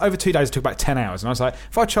about over 2 days. It took about 10 hours, and I was like,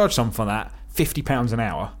 if I charge someone for that £50 an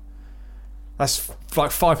hour, that's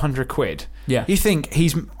like £500. Yeah. You think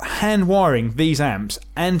he's hand wiring these amps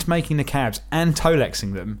and making the cabs and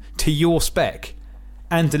Tolexing them to your spec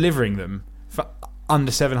and delivering them for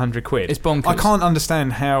under £700? It's bonkers. I can't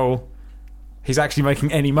understand how he's actually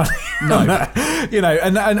making any money. No. on that. You know,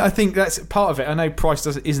 and I think that's part of it. I know price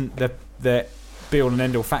isn't the be all and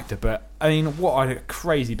end all factor, but I mean, what a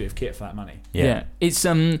crazy bit of kit for that money. Yeah.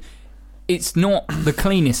 It's not the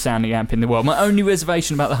cleanest sounding amp in the world. My only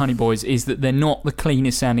reservation about the Honey Boys is that they're not the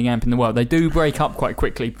cleanest sounding amp in the world. They do break up quite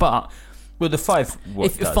quickly, but well, the 5 watt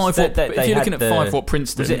if you're looking at 5 watt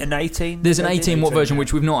Princeton, was it an 18? There's an 18 watt version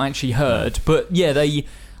which we've not actually heard, but yeah,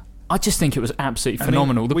 I just think it was absolutely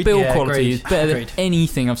phenomenal. The build quality is better than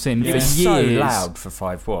anything I've seen for It was years. so loud for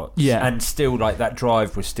 5 watts. Yeah. And still, like, that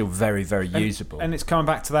drive was still very, very usable. And it's coming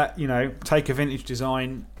back to that, you know, take a vintage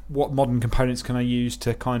design, what modern components can I use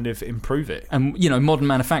to kind of improve it? And, you know, modern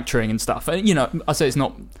manufacturing and stuff. And, you know, I say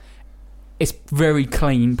it's very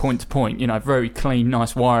clean point to point, you know, very clean,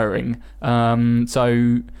 nice wiring.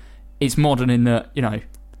 So it's modern in that, you know,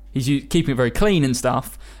 he's keeping it very clean and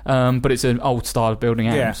stuff, but it's an old style of building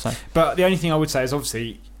amp. Yeah. So. But the only thing I would say is,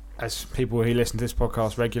 obviously, as people who listen to this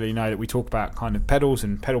podcast regularly know, that we talk about kind of pedals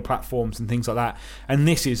and pedal platforms and things like that. And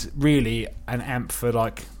this is really an amp for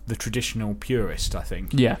like the traditional purist, I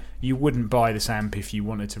think. Yeah. You wouldn't buy this amp if you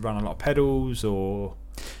wanted to run a lot of pedals or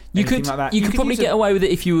You anything could like that. you could probably get away with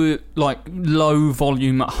it if you were like low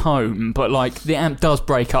volume at home, but like the amp does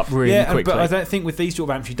break up really quickly. But I don't think with these sort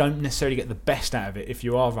of amps you don't necessarily get the best out of it if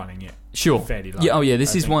you are running it. Sure. Fairly low. Yeah. Oh yeah.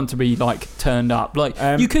 This I is think. one to be like turned up. Like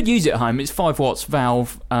you could use it at home. It's 5 watts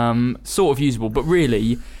valve, sort of usable, but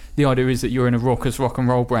really the idea is that you're in a rock and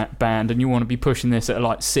roll band and you want to be pushing this at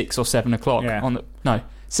like 6 or 7 o'clock on the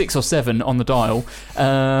 6 or 7 on the dial,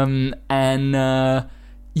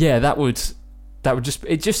 that would just,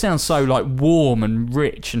 it just sounds so like warm and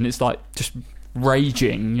rich, and it's like just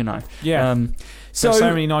raging, you know. Yeah. So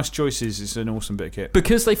many nice choices. It's an awesome bit of kit.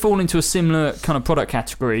 Because they fall into a similar kind of product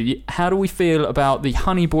category, how do we feel about the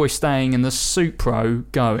Honey Boy staying and the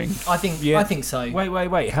Supro going? I think so.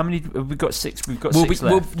 Wait. How many? We've got 6. We've got Well, 6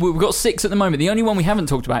 left. we've got 6 at the moment. The only one we haven't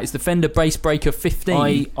talked about is the Fender Bass Breaker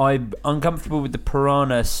 15. I'm uncomfortable with the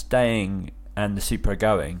Piranha staying and the Supro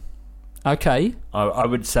going. Okay. I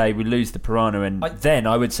would say we lose the Piranha, and then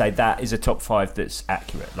I would say that is a top 5 that's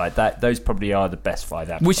accurate. Like that, those probably are the best 5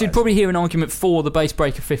 amplifiers. We should probably hear an argument for the Bass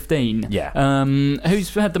Breaker 15. Yeah.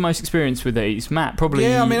 Who's had the most experience with these? Matt, probably.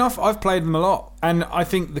 Yeah, I mean, I've played them a lot, and I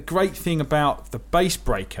think the great thing about the Bass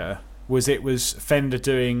Breaker was it was Fender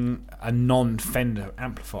doing a non-Fender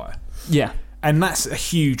amplifier. Yeah. And that's a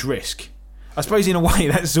huge risk. I suppose in a way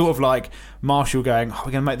that's sort of like Marshall going,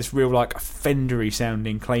 we're going to make this real like Fendery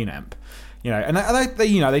sounding clean amp. And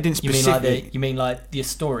they didn't specifically. You mean like the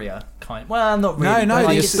Astoria kind? Well, not really. No,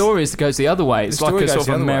 the Astoria goes the other way. It's like a sort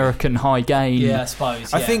of American high gain. Yeah, I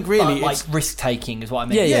suppose. I think really, like risk taking is what I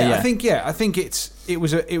mean. Yeah. I think it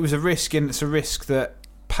was a risk, and it's a risk that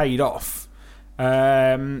paid off.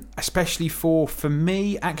 Especially for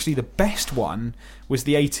me, actually, the best one was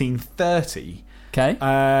the 1830. Okay.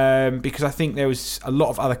 Because I think there was a lot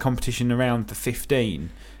of other competition around the 15.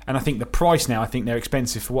 And I think the price now, I think they're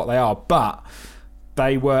expensive for what they are, but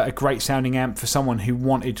they were a great sounding amp for someone who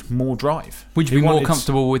wanted more drive. Would you be more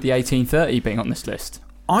comfortable with the 1830 being on this list?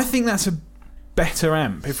 I think that's a better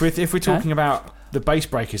amp. If we're talking about the Bass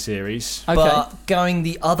Breaker series. Okay. But going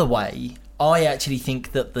the other way, I actually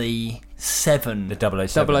think that the 7... The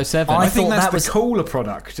 007. I think that's the cooler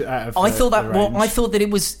product out of I thought that it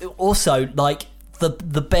was also like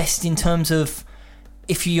the best in terms of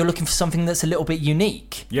if you're looking for something that's a little bit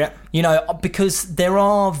unique. Yeah. Because there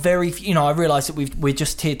are very few, I realise that we're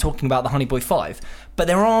just here talking about the Honey Boy 5, but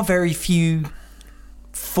there are very few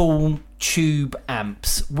full tube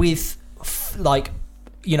amps with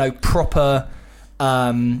proper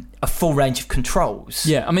a full range of controls.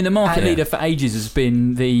 Yeah, I mean the market leader for ages has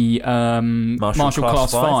been the Marshall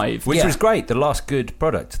Class 5, which was great, the last good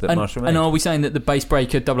product that Marshall made. And are we saying that the Bass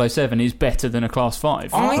Breaker 007 is better than a Class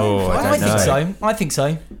 5? I think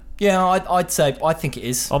so. Yeah, I'd say I think it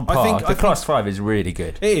is. On par. I think the Class 5 is really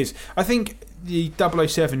good. It is. I think the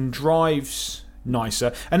 007 drives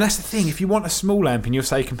nicer, and that's the thing. If you want a small amp and you're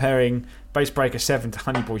say comparing Bass Breaker 7 to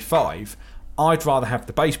Honey Boy 5, I'd rather have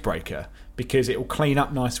the Bass Breaker, because it will clean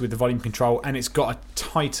up nicer with the volume control, and it's got a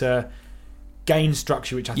tighter gain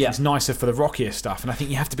structure, which I think is nicer for the rockier stuff. And I think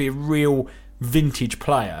you have to be a real vintage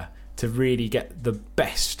player to really get the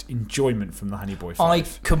best enjoyment from the Honey Boy 5. I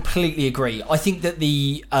completely agree. I think that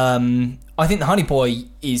the Honey Boy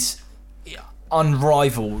is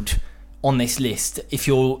unrivaled on this list. If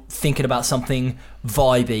you're thinking about something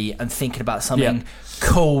vibey and thinking about something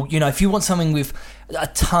cool, if you want something with a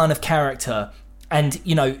ton of character, and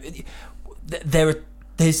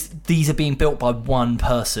these are being built by one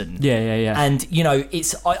person. Yeah. And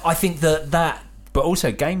it's I think that. But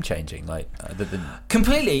also game changing, like other than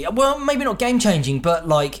completely. Well, maybe not game changing, but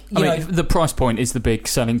like I mean, the price point is the big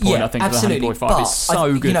selling point. I think for the Honey Boy 5 is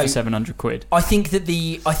so good for £700. I think that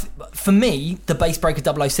for me, the Bass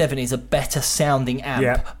Breaker 007 is a better sounding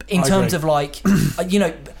amp in terms of like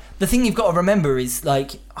the thing you've got to remember is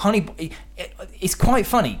like it's quite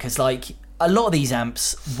funny because like a lot of these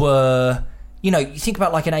amps were. You think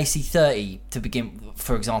about like an AC30 to begin,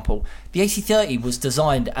 for example. The AC30 was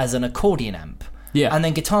designed as an accordion amp. Yeah. And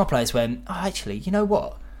then guitar players went, actually, you know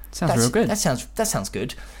what? Sounds real good. That sounds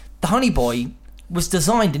good. The Honey Boy was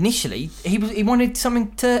designed initially, he wanted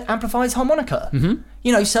something to amplify his harmonica.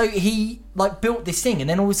 Mm-hmm. So he like built this thing, and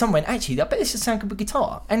then all of a sudden went, actually, I bet this would sound good with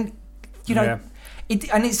guitar. And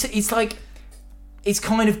it's like it's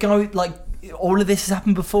kind of go like all of this has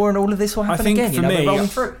happened before, and all of this will happen again. For me, rolling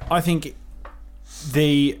through. I think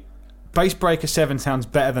the Bass Breaker 7 sounds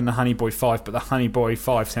better than the Honey Boy 5, but the Honey Boy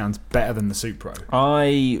 5 sounds better than the Supro.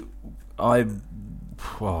 I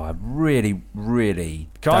really, really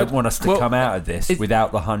don't want us to come out of this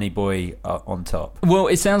without the Honey Boy on top. Well,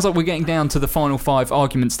 it sounds like we're getting down to the final 5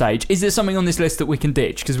 argument stage. Is there something on this list that we can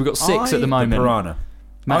ditch? Because we've got 6 at the moment. The Piranha.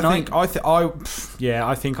 I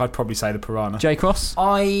think I'd probably say the Piranha. J Cross?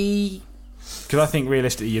 Because I think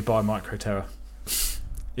realistically you'd buy a Micro Terror.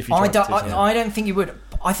 I don't think you would.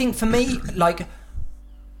 I think for me, like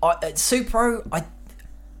Supro,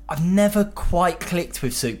 I've never quite clicked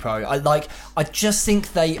with Supro. I just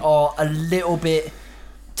think they are a little bit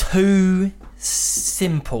too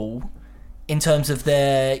simple in terms of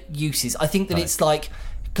their uses. I think that it's like,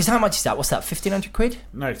 because how much is that? What's that? £1,500?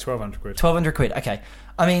 No, 1,200 quid. 1,200 quid. Okay.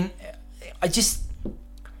 I mean, I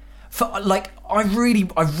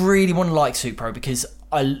really want to like Supro because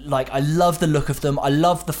I love the look of them. I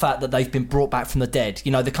love the fact that they've been brought back from the dead.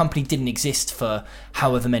 You know, the company didn't exist for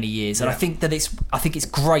however many years, and I think it's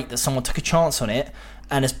great that someone took a chance on it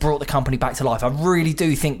and has brought the company back to life. I really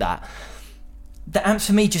do think that. The amps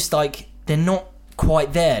for me, just like, they're not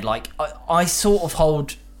quite there. Like, I sort of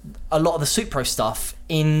hold a lot of the Supro stuff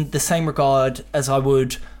in the same regard as I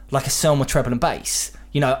would like a Selmer treble and bass.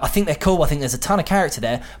 You know, I think they're cool. I think there's a ton of character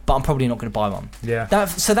there, but I'm probably not going to buy one. Yeah.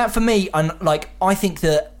 That for me, I think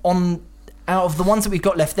that out of the ones that we've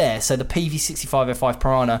got left there, so the PV6505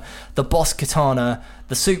 Piranha, the Boss Katana,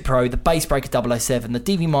 the Supro, the Bassbreaker 007, the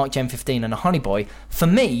DV Mark Gen 15, and the Honey Boy, for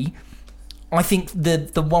me, I think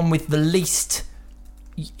the one with the least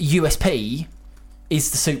USP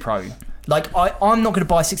is the Supro. Like, I'm not going to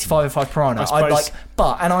buy a 6505 Piranha.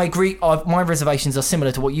 And I agree. My reservations are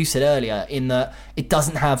similar to what you said earlier, in that it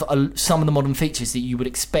doesn't have some of the modern features that you would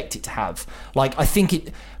expect it to have. Like, I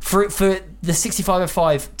think for the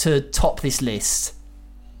 6505 to top this list,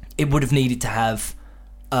 it would have needed to have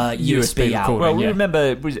USB out. Well, we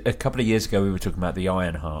remember a couple of years ago we were talking about the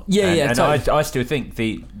Ironheart. And totally. I still think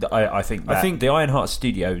the Ironheart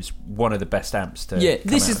Studio is one of the best amps to. Yeah,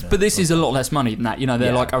 this is a lot less money than that. You know,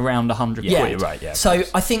 they're like around 100 quid. Right. Yeah. So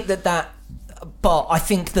I think but I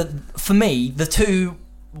think that for me, the two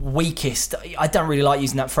weakest, I don't really like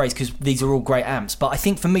using that phrase because these are all great amps, but I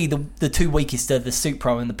think for me the two weakest are the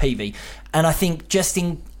Supro and the PV. And I think just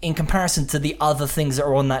in comparison to the other things that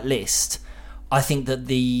are on that list, I think that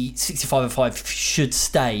the 6505 should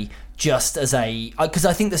stay just as because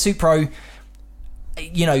I think the Supro,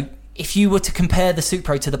 you know, if you were to compare the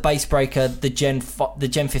Supro to the Bassbreaker, the Gen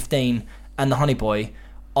 15 and the Honey Boy,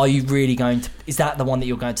 are you really is that the one that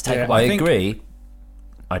you're going to take away? I agree.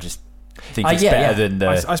 I just think it's better than the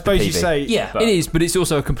I suppose the PV. You say... Yeah, it is, but it's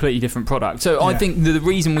also a completely different product. So I think the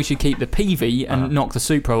reason we should keep the PV and knock the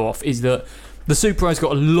Supro off is that the Supro's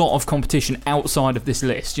got a lot of competition outside of this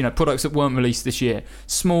list. You know, products that weren't released this year.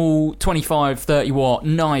 Small, 25, 30 watt,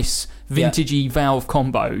 nice, vintagey valve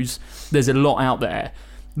combos. There's a lot out there.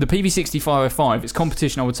 The PV6505, its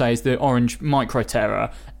competition, I would say, is the Orange Micro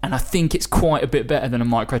Terror, and I think it's quite a bit better than a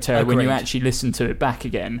Micro Terror when you actually listen to it back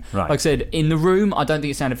again. Right. Like I said, in the room, I don't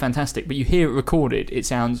think it sounded fantastic, but you hear it recorded, it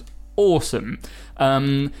sounds awesome.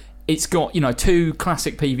 It's got, you know, two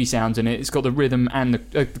classic PV sounds in it. It's got the rhythm and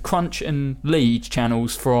the crunch and lead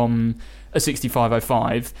channels from a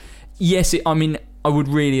 6505. Yes, I would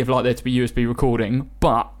really have liked there to be USB recording,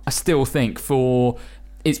 but I still think for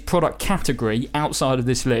its product category outside of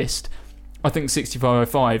this list, I think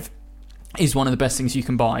 6505 is one of the best things you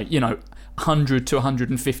can buy. You know, 100 to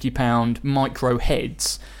 150 pound micro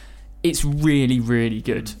heads. It's really, really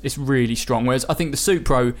good. It's really strong. Whereas I think the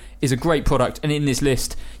Supro is a great product, and in this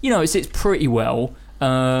list, you know, it sits pretty well.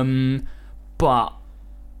 But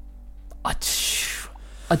I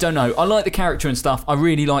don't know. I like the character and stuff. I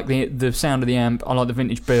really like the sound of the amp. I like the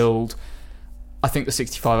vintage build. I think the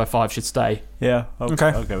 6505 should stay. Yeah, I'll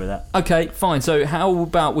go with that. Okay, fine. So how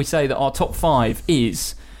about we say that our top 5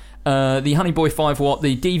 is the Honey Boy 5 watt,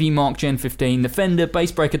 the DV Mark Gen 15, the Fender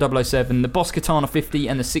Bassbreaker 007, the Boss Katana 50,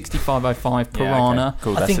 and the 6505 Piranha. Yeah, okay.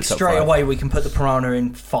 Cool, I think straight away we can put the Piranha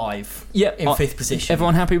in 5. Yep, in 5th position.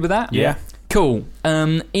 Everyone happy with that? Yeah. Cool.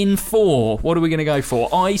 In 4, what are we going to go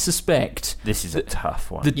for? I suspect this is a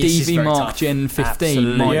tough one. The DV Mark Gen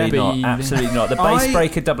 15 might be absolutely not. The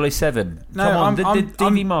Bassbreaker 007. No, come on, the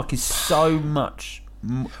DV Mark is so much.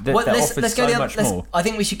 Let's go much more. I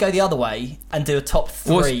think we should go the other way and do a top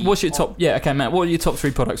 3. What's your top? Yeah, okay, Matt. What are your top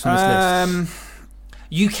 3 products on this list?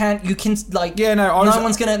 You can like no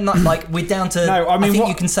one's gonna like we're down to. No, I think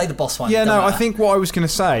you can say the Boss one. Yeah, no, I think what I was going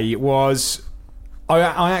to say was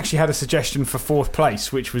I actually had a suggestion for 4th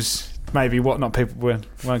place, which was maybe what not people weren't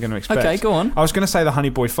going to expect. Okay, go on. I was going to say the Honey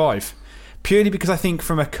Boy 5. Purely because I think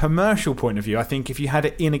from a commercial point of view, I think if you had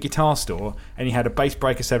it in a guitar store and you had a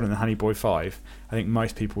Bassbreaker 7 and the Honey Boy 5, I think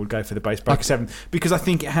most people would go for the Bassbreaker 7 because I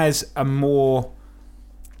think it has a more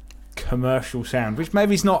commercial sound, which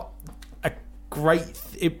maybe is not a great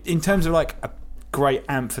in terms of like a great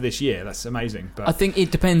amp for this year. That's amazing. But I think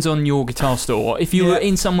it depends on your guitar store. If you were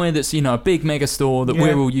in somewhere that's, you know, a big mega store that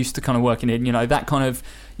we're all used to kind of working in, you know, that kind of,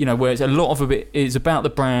 you know, where it's a lot of it is about the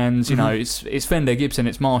brands, you know, it's Fender, Gibson,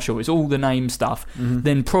 it's Marshall, it's all the name stuff,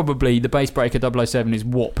 then probably the Bassbreaker 007 is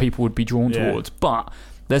what people would be drawn towards. But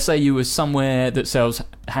let's say you were somewhere that sells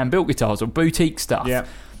hand-built guitars or boutique stuff. Yeah.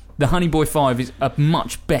 The Honey Boy 5 is a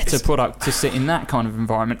much better product to sit in that kind of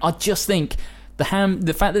environment. I just think the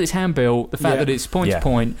fact that it's hand-built, the fact that it's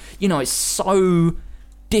point-to-point, you know, it's so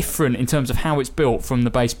different in terms of how it's built from the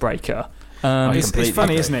Bassbreaker. It's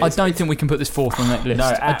funny, isn't it? I don't think we can put this fourth on that list. No,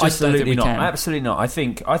 I just don't think absolutely we not. can. Absolutely not. I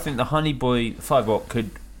think the Honey Boy 5-watt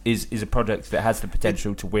is a product that has the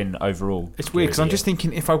potential to win overall. It's weird because I'm just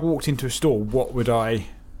thinking, if I walked into a store, what would I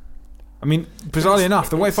mean, bizarrely enough,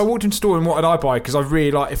 the way if I walked into a store and what would I buy? Because I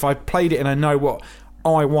really like, if I played it and I know what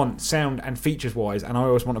I want sound and features wise, and I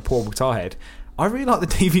always want a portable guitar head, I really like the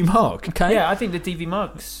DV Mark. Okay. Yeah, I think the DV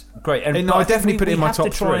Mark's great. And I definitely put it in my top three. We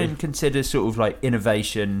have to try three. and consider sort of like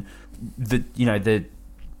innovation, the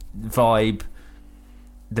vibe,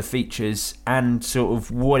 the features, and sort of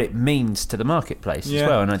what it means to the marketplace as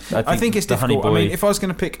well. And I think it's the difficult. Honey Boy, I mean, if I was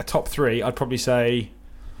going to pick a top three, I'd probably say,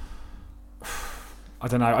 I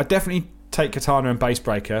don't know, I'd definitely take Katana and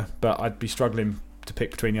Bassbreaker, but I'd be struggling to pick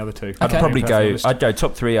between the other two. I'd probably go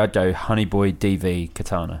top three. I'd go Honey Boy, DV,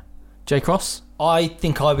 Katana. J Cross? I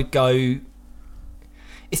think I would go.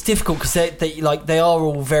 It's difficult because they are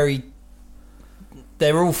all very.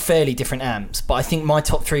 They're all fairly different amps, but I think my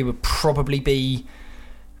top three would probably be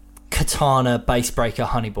Katana, Bassbreaker,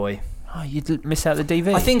 Honey Boy. Oh, you'd miss out the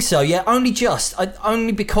DV. I think so. Yeah, only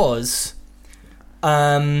because,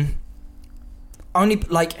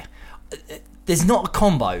 there's not a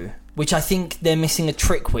combo, which I think they're missing a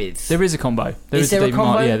trick with. There is a combo. Is there a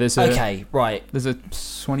combo? Yeah, there's a. Okay, right. There's a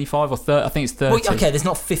 25 or 30. I think it's 30. Well, okay, there's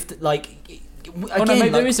not 50. Again, no, maybe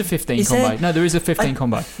there is a 15 combo. No, there is a 15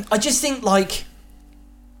 combo. I just think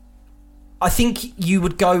I think you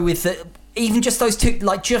would go with even just those two.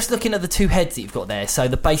 Just looking at the two heads that you've got there, so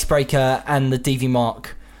the Bassbreaker and the DV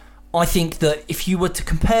Mark. I think that if you were to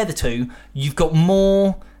compare the two, you've got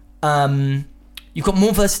more. You've got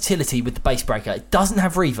more versatility with the Bassbreaker. It doesn't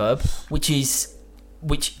have reverb, which is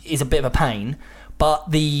a bit of a pain.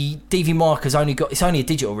 But the DV Mark has only a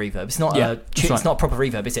digital reverb. It's not it's not a proper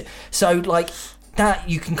reverb, is it? So that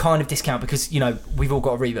you can kind of discount because we've all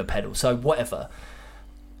got a reverb pedal. So whatever.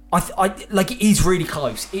 It is really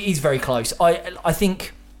close. It is very close. I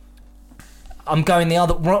think I'm going the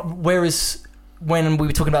other. Whereas when we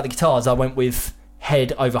were talking about the guitars, I went with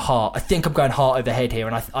head over heart. I think I'm going heart over head here,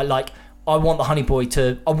 and I want the Honey Boy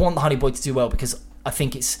to do well because I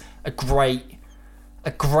think it's a great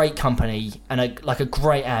company and a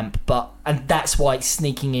great amp, and that's why it's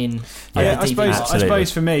sneaking in. Yeah, I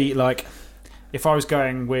suppose for me, if I was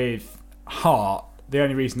going with heart, the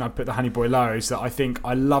only reason I put the Honey Boy lower is that I think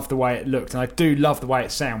I love the way it looked, and I do love the way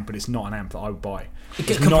it sounds, but it's not an amp that I would buy.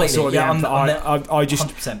 It's not sort of the amp that I just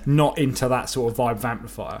 100%. Not into that sort of vibe of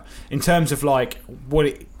amplifier. In terms of what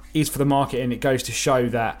it is for the market, and it goes to show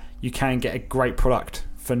that you can get a great product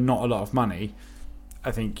for not a lot of money.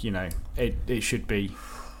 I think it should be.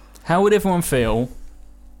 How would everyone feel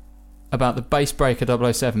about the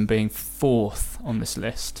Bassbreaker 007 being fourth on this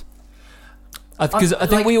list? Because I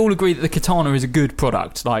think we all agree that the Katana is a good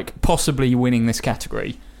product, possibly winning this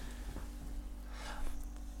category.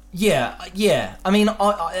 Yeah. I mean,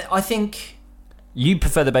 I think you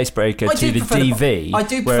prefer the Bassbreaker to the DV. I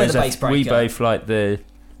do prefer the Bassbreaker. We both like the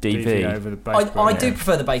DV over the Bassbreaker. I do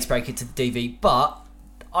prefer the Bassbreaker to the DV, but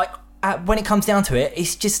when it comes down to it,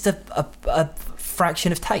 it's just a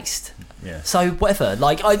fraction of taste. Yeah. So whatever.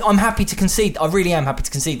 I'm happy to concede. I really am happy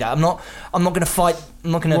to concede that. I'm not going to fight.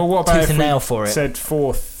 I'm not going to tooth and nail for it. Said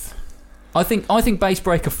fourth. I think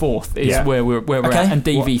Bassbreaker fourth is where we're at, and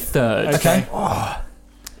DV third. Okay. Oh.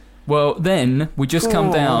 Well, then we just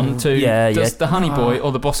come down to does the Honey Boy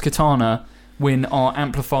or the Boss Katana win our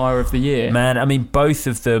amplifier of the year? Man, I mean, both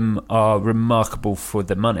of them are remarkable for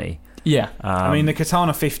the money. Yeah. I mean, the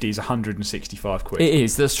Katana 50 is 165 quid. It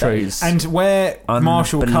is, that's true. And where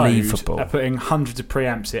Marshall Code are putting hundreds of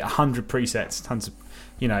preamps, 100 presets, tons of,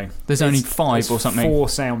 There's only 5 or something. 4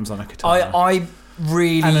 sounds on a Katana. I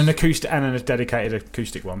really... And an acoustic and a dedicated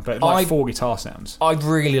acoustic one, but 4 guitar sounds. I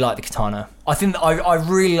really like the Katana. I think that I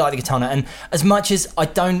really like the Katana, and as much as I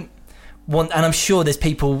don't want, and I'm sure there's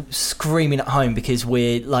people screaming at home because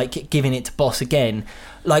we're giving it to Boss again,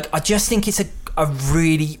 I just think it's a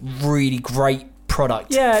really, really great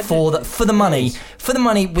product for the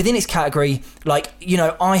money within its category.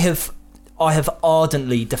 I have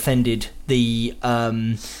ardently defended the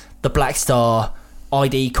Black Star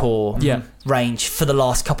ID Core range for the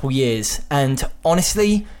last couple years, and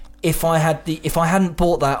honestly, if I hadn't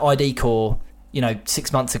bought that ID Core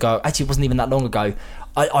 6 months ago, actually it wasn't even that long ago,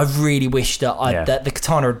 I really wish that that the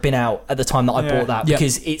Katana had been out at the time that I bought that,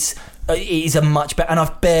 because it is a much better, and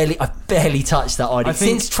I've barely touched that ID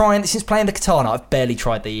since playing the Katana. I've barely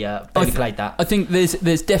tried played that. I think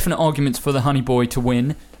there's definite arguments for the Honey Boy to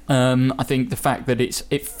win. I think the fact that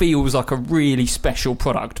it feels like a really special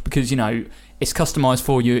product because it's customized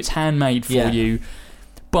for you, it's handmade for you,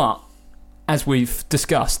 but as we've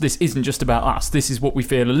discussed, this isn't just about us. This is what we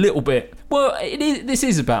feel a little bit. Well, this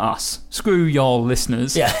is about us. Screw y'all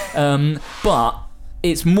listeners. Yeah. But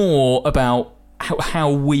it's more about how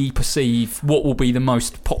we perceive what will be the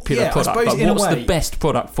most popular product. Like, what's the best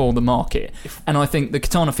product for the market? And I think the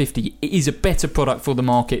Katana 50 is a better product for the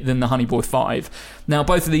market than the Honey Boy 5. Now,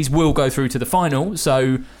 both of these will go through to the final.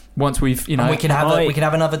 So once we've, and we can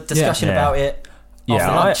have another discussion about it.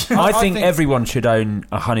 Yeah, I think everyone should own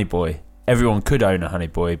a Honey Boy. Everyone could own a Honey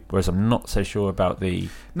Boy, whereas I'm not so sure about the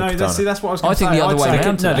Katana. That's what I was going to say. I think the other way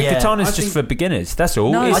around. No, the Katana's just for beginners. That's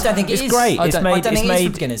all. No, I don't think it's great.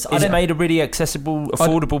 It's made a really accessible,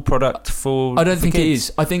 affordable product for. I don't think kids. it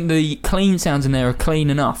is. I think the clean sounds in there are clean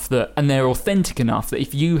enough and they're authentic enough that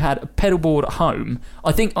if you had a pedal board at home,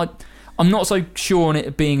 I'm not so sure on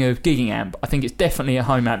it being a gigging amp. I think it's definitely a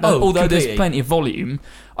home amp. Although there's plenty of volume,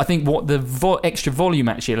 I think what the extra volume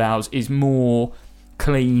actually allows is more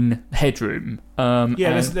clean headroom.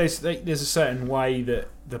 There's a certain way that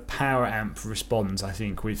the power amp responds, I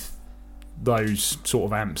think, with those sort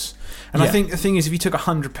of amps. And I think the thing is, if you took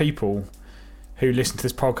 100 people who listened to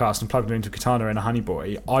this podcast and plugged them into a Katana and a Honey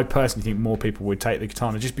Boy, I personally think more people would take the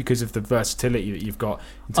Katana just because of the versatility that you've got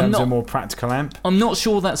in terms of a more practical amp. I'm not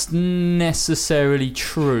sure that's necessarily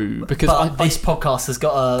true because this podcast has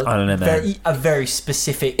got a very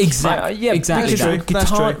specific exactly.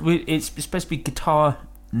 Guitar. It's supposed to be guitar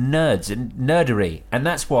nerds and nerdery, and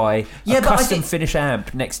that's why a custom finish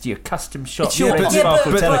amp next to your custom shop. But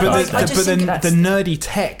the nerdy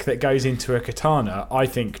tech that goes into a Katana, I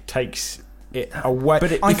think, takes it away.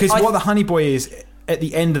 What the Honey Boy is, at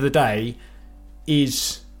the end of the day,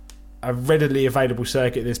 is a readily available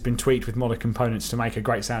circuit that's been tweaked with modern components to make a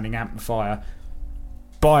great sounding amplifier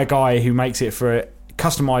by a guy who makes it for a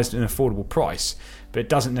customised and affordable price, but it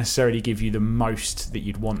doesn't necessarily give you the most that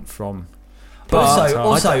you'd want from. But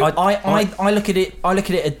also, I look at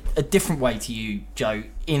it a different way to you, Joe,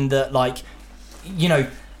 in that, like, you know,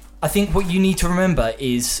 I think what you need to remember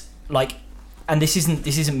is, like, and this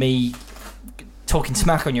isn't me talking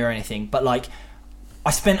smack on you or anything, but, like,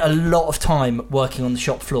 I spent a lot of time working on the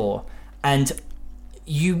shop floor, and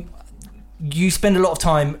you spend a lot of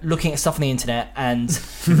time looking at stuff on the internet, and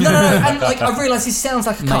no, and like, I realise this sounds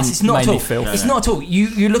like a cuss. It's not at all. It's not at all.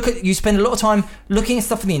 You spend a lot of time looking at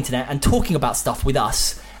stuff on the internet and talking about stuff with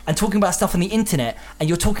us, and talking about stuff on the internet, and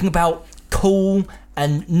you're talking about cool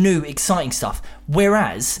and new, exciting stuff.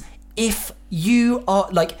 Whereas if you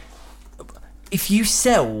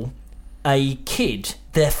sell a kid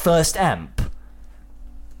their first amp,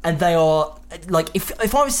 and they are like,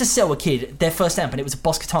 if I was to sell a kid their first amp and it was a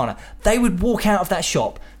Boss Katana, they would walk out of that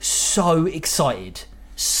shop so excited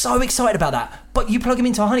about that. But you plug them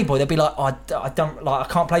into a Honey Boy, they'll be like, I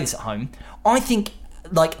can't play this at home. I think,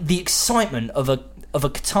 like, the excitement of a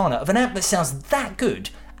Katana, of an amp that sounds that good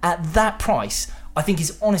at that price, I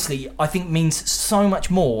think means so much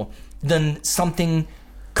more than something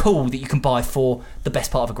cool that you can buy for the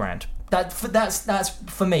best part of $1,000. That's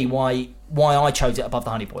for me why I chose it above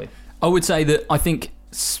the Honey Boy. I would say that I think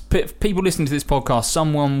people listening to this podcast,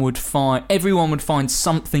 everyone would find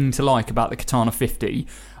something to like about the Katana 50.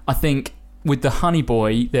 I think with the Honey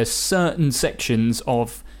Boy, there's certain sections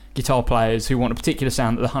of guitar players who want a particular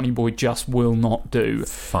sound that the Honey Boy just will not do.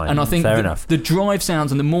 Fine, and I think enough. The drive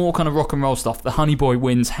sounds and the more kind of rock and roll stuff, the Honey Boy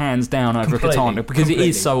wins hands down over a Katana because it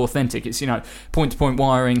is so authentic. It's, you know, point-to-point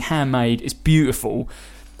wiring, handmade, it's beautiful.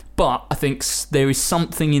 But I think there is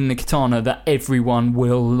something in the Katana that everyone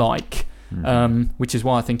will like, which is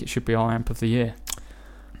why I think it should be our amp of the year.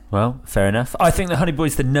 Well, fair enough. I think the Honey Boy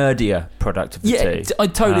is the nerdier product of the two. Yeah, I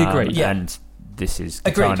totally agree. And this is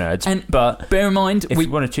Guitar Nerds. But bear in mind, if we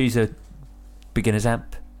want to choose a beginner's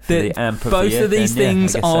amp for the amp of both the year, of these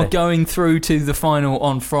things are going through to the final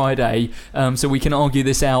on Friday, so we can argue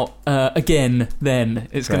this out again then.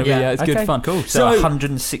 It's going to be good fun. Cool. So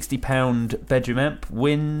 £160 bedroom amp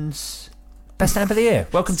wins best amp of the year.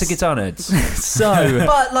 Welcome to Guitar Nerds.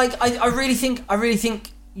 But, like, I really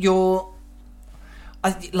think you're...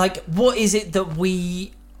 what is it that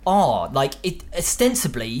we are? Like, it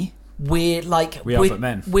ostensibly, we're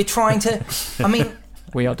men. We're trying to... I mean...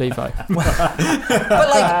 We are Devo. But,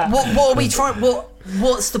 like, what are we trying...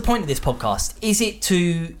 What's the point of this podcast? Is it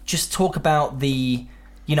to just talk about the,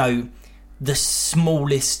 you know, the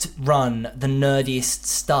smallest run, the nerdiest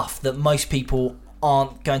stuff that most people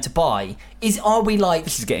aren't going to buy? Are we like...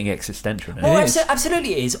 This is getting existential now. Well,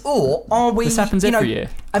 absolutely it is. Or are we... This happens every year.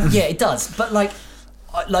 Yeah, it does. But, like,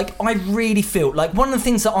 I really feel... Like, one of the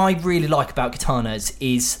things that I really like about Guitar Nerds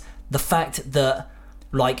is the fact that,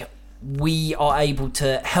 like, we are able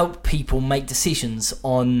to help people make decisions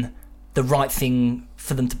on the right thing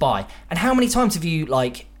for them to buy. And how many times have you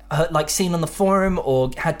seen on the forum or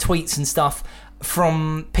had tweets and stuff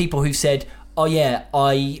from people who said, oh yeah,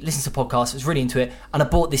 I listened to podcasts, I was really into it, and I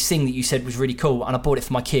bought this thing that you said was really cool, and I bought it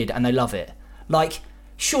for my kid, and they love it. Like,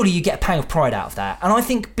 surely you get a pang of pride out of that. And I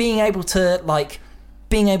think being able to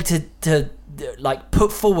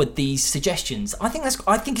put forward these suggestions, I think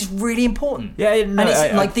is really important. Yeah, no, and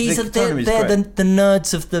it's these are the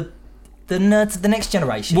nerds of the next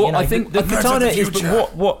generation. Well, I think the katana is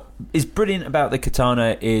what is brilliant about the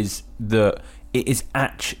katana is that it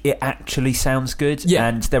actually sounds good,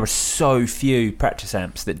 and there are so few practice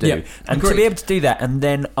amps that do. And to be able to do that and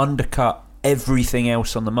then undercut everything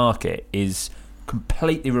else on the market is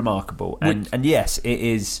completely remarkable. And yes, it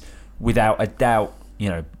is without a doubt,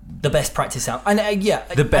 the best practice amp, and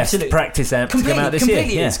the best absolutely. Practice amp to come out this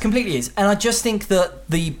year. Completely is. And I just think that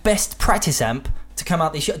the best practice amp to come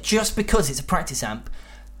out this year, just because it's a practice amp,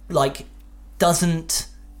 doesn't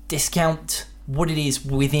discount what it is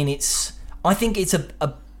within its. I think it's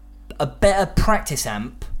a better practice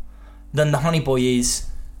amp than the Honey Boy is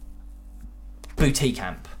boutique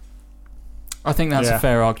amp. I think that's a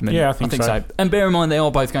fair argument. Yeah, I think so. And bear in mind, they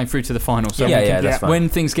are both going through to the final. So that's fine. When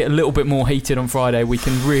things get a little bit more heated on Friday, we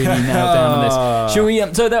can really nail down on this. Shall we?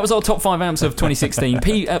 So that was our top 5 amps of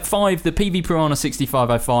 2016. At 5, the PV Piranha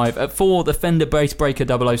 6505. At 4, the Fender Bass Breaker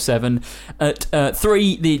 007. At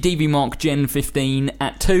 3, the DV Mark Gen 15.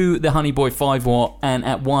 At 2, the Honey Boy 5W. And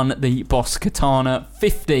at 1, the Boss Katana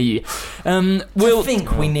 50. I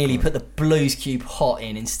think we nearly put the Blues Cube Hot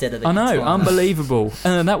in instead of the Katana. Katana. Unbelievable.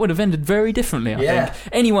 That would have ended very differently, I think.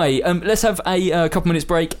 Anyway, let's have a couple minutes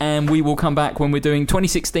break, and we will come back when we're doing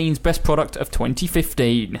 2016's best product of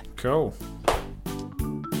 2015. Cool.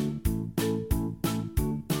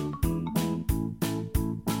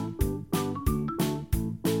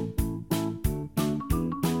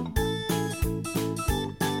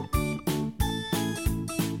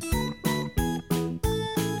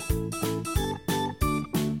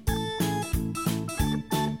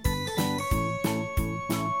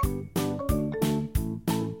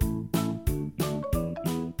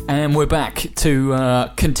 And we're back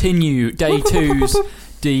to continue day 2's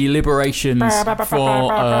deliberations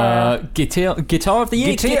for Guitar of the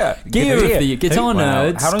Year? Gear of the Year. Guitar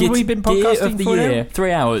Nerds. How long have we been podcasting Gear of the Year.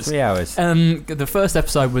 3 hours. 3 hours. The first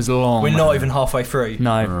episode was long. We're not even halfway through.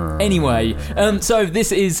 No. Anyway, so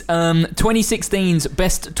this is 2016's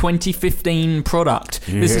best 2015 product.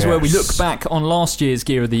 Yes. This is where we look back on last year's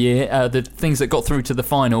Gear of the Year, the things that got through to the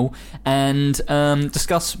final, and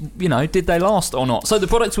discuss, did they last or not? So the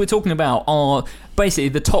products we're talking about are basically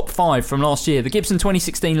the top 5 from last year. The Gibson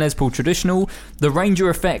 2016 Les Paul Traditional, the Ranger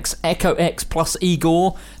Effects Echo X Plus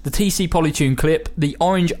Igor, the TC Polytune Clip, the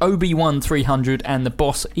Orange OB1 300, and the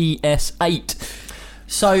Boss ES8.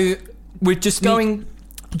 So we're just need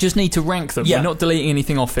to rank them. We're not deleting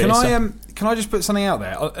anything off here. Can I just put something out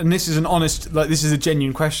there? And this is an honest, this is a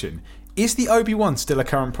genuine question. Is the OB1 still a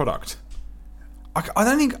current product? I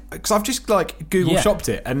don't think, because I've just Google shopped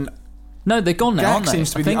it, and no, they're gone now, aren't they? GAC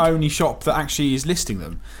seems to be the only shop that actually is listing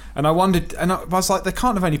them. And I wondered, and I was like, they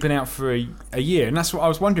can't have only been out for a year. And that's what I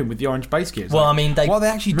was wondering with the Orange bass gears. Well, what are they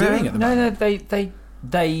actually doing at the moment? No,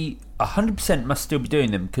 they 100% must still be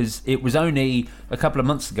doing them, because it was only a couple of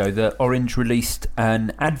months ago that Orange released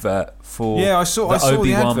an advert for I saw the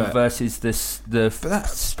OB1 advert. versus the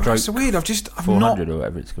that's so weird. I've 400 or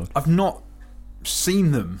whatever it's called. I've not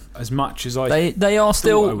seen them as much as they are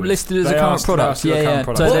still listed as a current product. So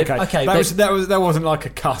that wasn't like a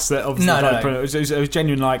cuss. That obviously It was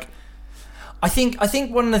genuine. I think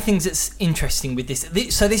one of the things that's interesting with this.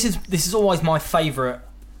 So this is always my favourite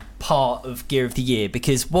part of Gear of the Year,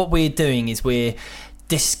 because what we're doing is we're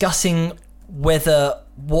discussing whether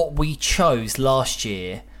what we chose last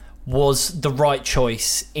year was the right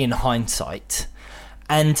choice in hindsight,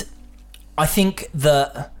 and I think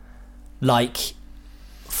that. I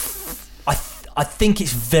think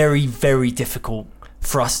it's very, very difficult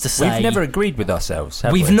for us to say. We've never agreed with ourselves,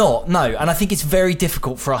 have we? We've not, no. And I think it's very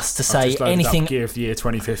difficult for us to say anything. Gear of the Year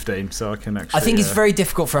 2015, so I can actually. I think it's very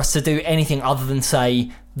difficult for us to do anything other than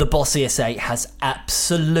say the Boss ES8 has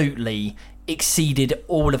absolutely exceeded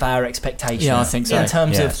all of our expectations. Yeah, I think so. In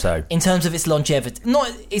terms of its longevity,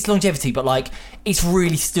 not its longevity, but it's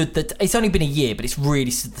really stood that. It's only been a year, but it's really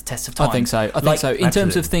stood the test of time. I think so. In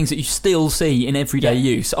terms of things that you still see in everyday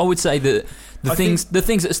use, I would say that the things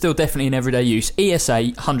that are still definitely in everyday use,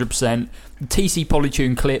 ES8 100%, TC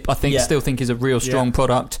Polytune Clip, I still think is a real strong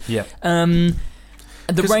product. Yeah.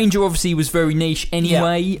 The Ranger obviously was very niche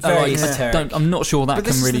anyway. Very esoteric. I'm not sure that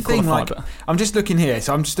can really qualify. I'm just looking here.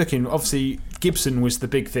 So I'm just looking. Obviously, Gibson was the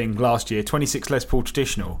big thing last year, 26 Les Paul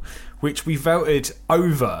Traditional, which we voted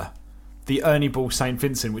over the Ernie Ball St.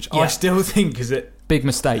 Vincent, which I still think is a big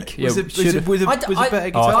mistake. Was a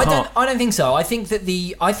better guitar? I don't think so. I think that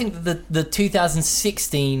the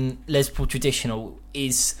 2016 Les Paul Traditional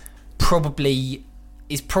is probably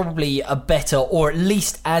a better, or at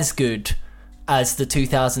least as good as the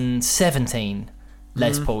 2017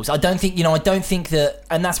 Les Pauls. I don't think that,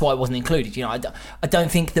 and that's why it wasn't included. I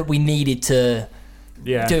don't think that we needed to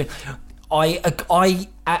do. I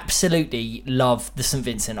absolutely love the St.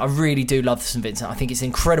 Vincent. I really do love the St. Vincent. I think it's an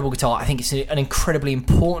incredible guitar. I think it's an incredibly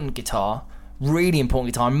important guitar. Really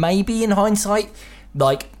important guitar. Maybe in hindsight,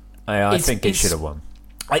 I think it should have won.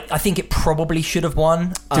 I think it probably should have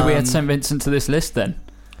won. Do we add St. Vincent to this list then?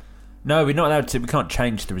 No, we're not allowed to. We can't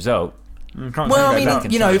change the result. Well, I mean,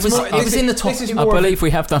 it was in the top. I believe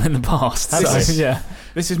we have done in the past. So, yeah.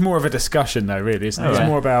 This is more of a discussion, though, really, isn't it? It's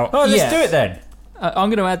more about... Oh, let's do it then. I'm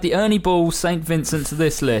going to add the Ernie Ball St. Vincent to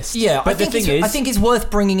this list. Yeah, but I think it's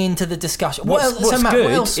worth bringing into the discussion. What's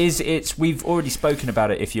good is we've already spoken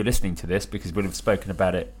about it if you're listening to this, because we'll have spoken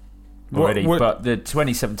about it already. But the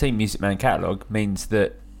 2017 Music Man catalogue means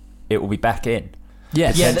that it will be back in.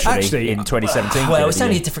 Yes. Actually, in 2017. Well, it's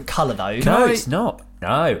only a different colour, though. No, it's not.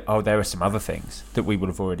 No. Oh, there are some other things that we would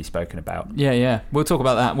have already spoken about. Yeah. We'll talk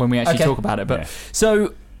about that when we actually talk about it. But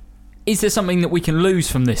so... Is there something that we can lose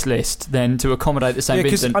from this list then to accommodate the St.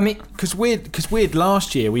 Vincent? Because weird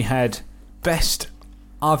last year we had best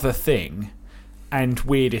other thing and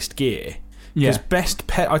weirdest gear. Because best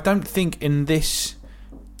pet, I don't think in this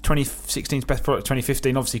 2016's best product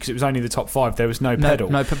 2015, obviously because it was only the top 5, there was no pedal.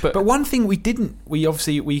 But one thing we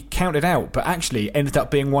counted out, but actually ended up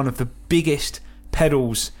being one of the biggest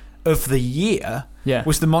pedals of the year.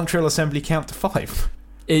 Was the Montreal Assembly Count to 5.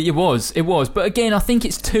 It was. But again, I think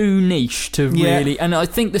it's too niche to really... And I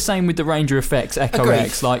think the same with the Ranger Effects Echo Agreed.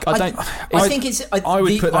 X. I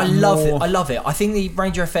love it. I think the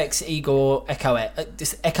Ranger Effects Igor Echo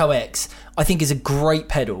X, I think is a great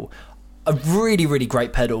pedal. A really, really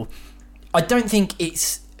great pedal. I don't think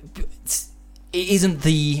it isn't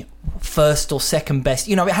the first or second best.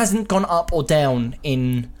 It hasn't gone up or down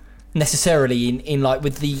necessarily in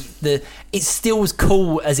with the it's still as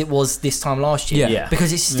cool as it was this time last year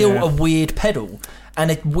because it's still a weird pedal and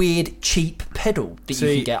a weird cheap pedal that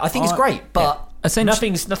you can get. I think it's great, but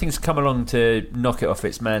nothing's come along to knock it off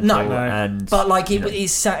its mantle. And but it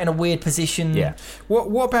is sat in a weird position.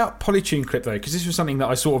 What about Polytune Clip though? Because this was something that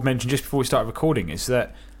I sort of mentioned just before we started recording, is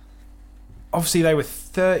that obviously they were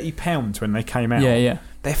 £30 when they came out.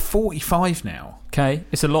 They're 45 now. Okay,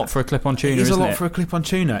 it's a lot for a clip-on tuner, isn't it? It is a lot for a clip-on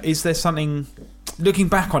tuner. Is there something... Looking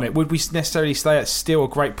back on it, would we necessarily say it's still a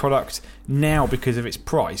great product now because of its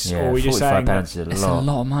price? Yeah, or are we just saying £45 it's a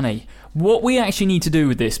lot of money. What we actually need to do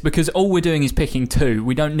with this, because all we're doing is picking two,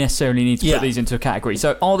 we don't necessarily need to put these into a category.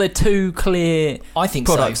 So are there two clear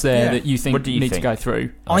products there that you think need to go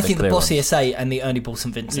through? I think the Boss ESA and the Ernie Ball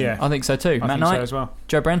St. Vincent. Yeah. I think so too. I Matt think Knight, so as well.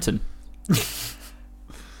 Joe Brenton.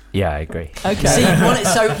 Yeah, I agree. Okay. See,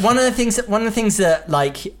 one of the things that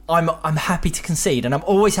I'm happy to concede, and I'm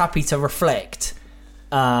always happy to reflect.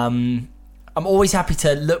 I'm always happy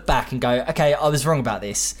to look back and go, okay, I was wrong about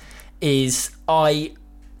this. Is I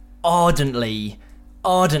ardently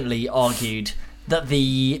argued that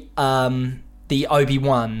the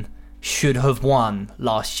Obi-Wan should have won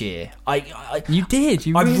last year. You did.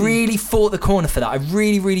 I really fought the corner for that. I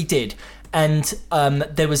really, really did. And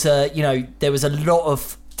there was a lot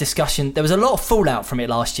of discussion. There was a lot of fallout from it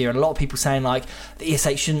last year, and a lot of people saying the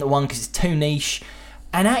ES8 shouldn't have won because it's too niche.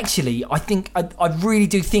 And actually, I really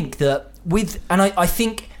do think that I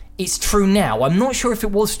think it's true now. I'm not sure if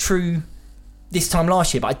it was true this time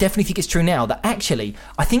last year, but I definitely think it's true now that actually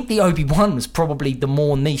I think the Obi-Wan was probably the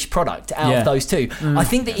more niche product out of those two. I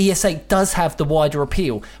think the ES8 does have the wider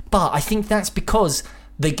appeal, but I think that's because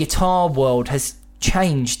the guitar world has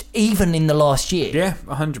changed even in the last year. Yeah,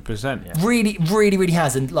 100%. Yeah. Really, really, really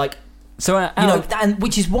has. And and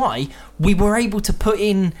which is why we were able to put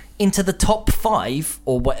into the top 5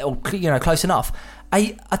 or close enough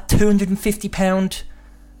a £250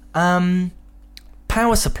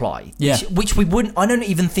 power supply, which we wouldn't. I don't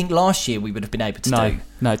even think last year we would have been able to do.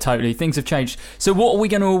 No, totally. Things have changed. So, what are we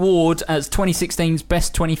going to award as 2016's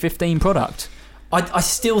best 2015 product? I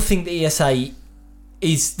still think the ESA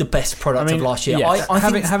is the best product of last year. Yes.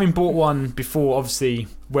 Having bought one before, obviously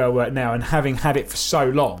where we're at now, and having had it for so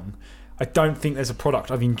long, I don't think there's a product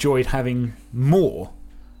I've enjoyed having more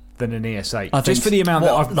than an ES8. Just for the amount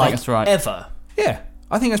that I've that's right. Ever. Yeah.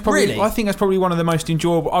 I think that's probably one of the most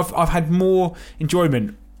enjoyable. I've had more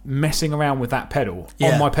enjoyment messing around with that pedal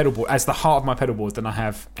Yeah. on my pedal board as the heart of my pedal board than I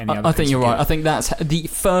have any other. I think piece you're of right. gear. I think that's the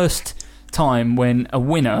first time when a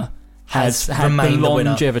winner has had the remained the winner.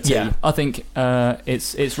 longevity. Yeah. I think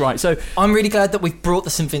it's right. So I'm really glad that we've brought the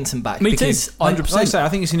St Vincent back. Me too. because 100%. Like I say, I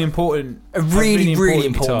think it's an important, A really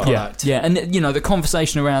important guitar. product. yeah, and you know the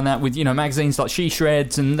conversation around that with magazines like She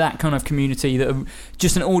Shreds and that kind of community that are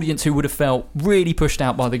just an audience who would have felt really pushed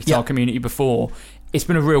out by the guitar Yeah. community before. It's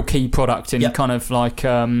been a real key product in Yeah. kind of like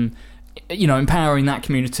empowering that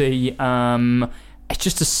community. It's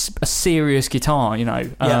just a serious guitar,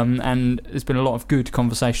 and there's been a lot of good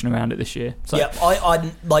conversation around it this year. So. Yeah, I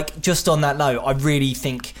like, just on that note, I really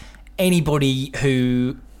think anybody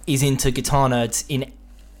who is into Guitar Nerds in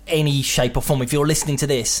any shape or form, if you're listening to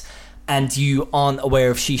this and you aren't aware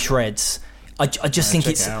of She Shreds, I just think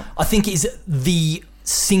it's, I think it's the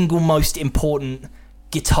single most important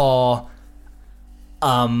guitar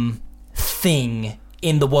thing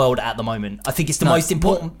in the world at the moment. I think it's the most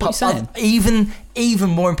important. What are you saying? Even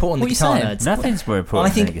more important than What are Guitar you saying? Nerds. Nothing's more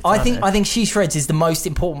important. than Guitar Nerds. I think She Shreds is the most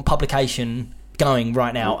important publication going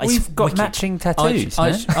right now. It's We've got wicked. matching tattoos.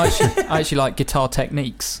 I man. actually like guitar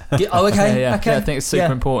techniques. Oh, okay. Yeah, Okay. I think it's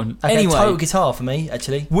super important. Okay, Anyway, total guitar for me,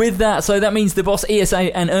 actually. with that, so that means the Boss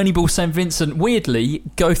ESA and Ernie Ball St Vincent weirdly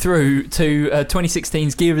go through to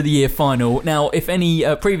 2016's Gear of the Year final. Now, if any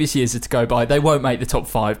previous years are to go by, they won't make the top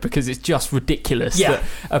 5 because it's just ridiculous. Yeah.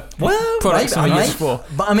 That, Well, products maybe, are mate. used for.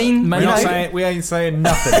 But I mean, Maybe you not know, saying- We ain't saying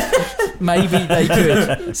nothing. Maybe they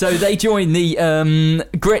could. So they join the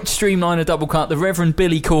Gretsch Streamliner Double Cut, the Reverend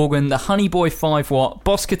Billy Corgan, the Honey Boy 5-watt,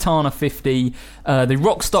 Boss Katana 50, the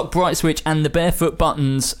Rockstock Bright Switch, and the Barefoot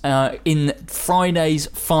Buttons in Friday's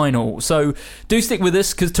final. So do stick with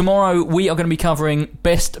us because tomorrow we are going to be covering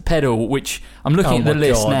Best Pedal, which I'm looking at the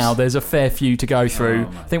list now. There's a fair few to go through.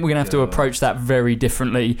 I think we're going to have to approach that very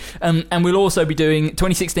differently. And we'll also be doing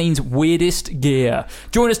 2016's Weirdest Gear.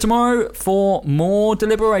 Join us tomorrow for more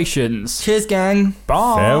deliberations. cheers, gang.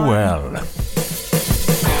 Bye. Farewell.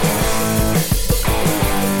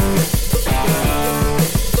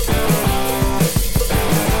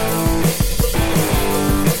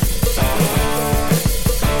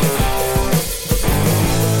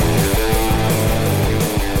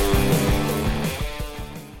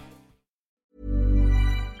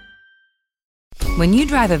 When you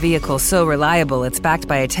drive a vehicle so reliable it's backed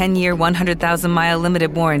by a 10-year, 100,000-mile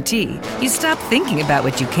limited warranty, you stop thinking about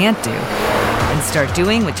what you can't do and start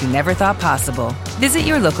doing what you never thought possible. Visit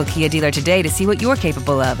your local Kia dealer today to see what you're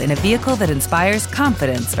capable of in a vehicle that inspires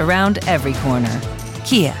confidence around every corner.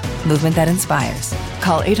 Kia, movement that inspires.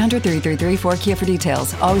 Call 800-333-4KIA for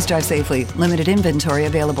details. Always drive safely. Limited inventory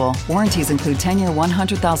available. Warranties include 10-year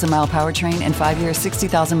 100,000-mile powertrain and 5-year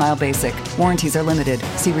 60,000-mile basic. Warranties are limited.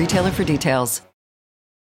 See retailer for details.